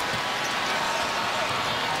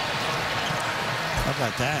 How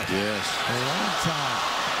about that? Yes. A long time.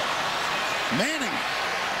 Manning.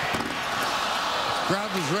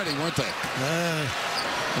 Crowd was ready, weren't they?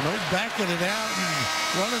 No backing it out and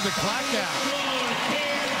running the clock out.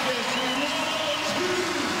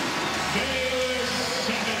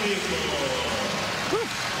 Whew.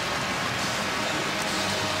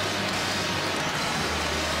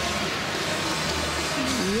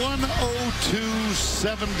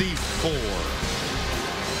 102-74.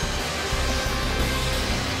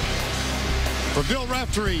 For Bill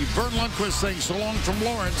Raftery, Vern Lundquist saying so long from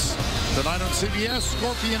Lawrence. Tonight on CBS,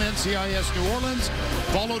 Scorpion NCIS New Orleans,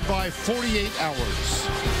 followed by 48 hours.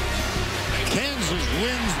 Kansas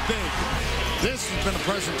wins big. This has been a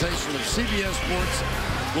presentation of CBS Sports.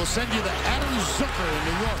 We'll send you to Adam Zucker in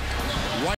New York.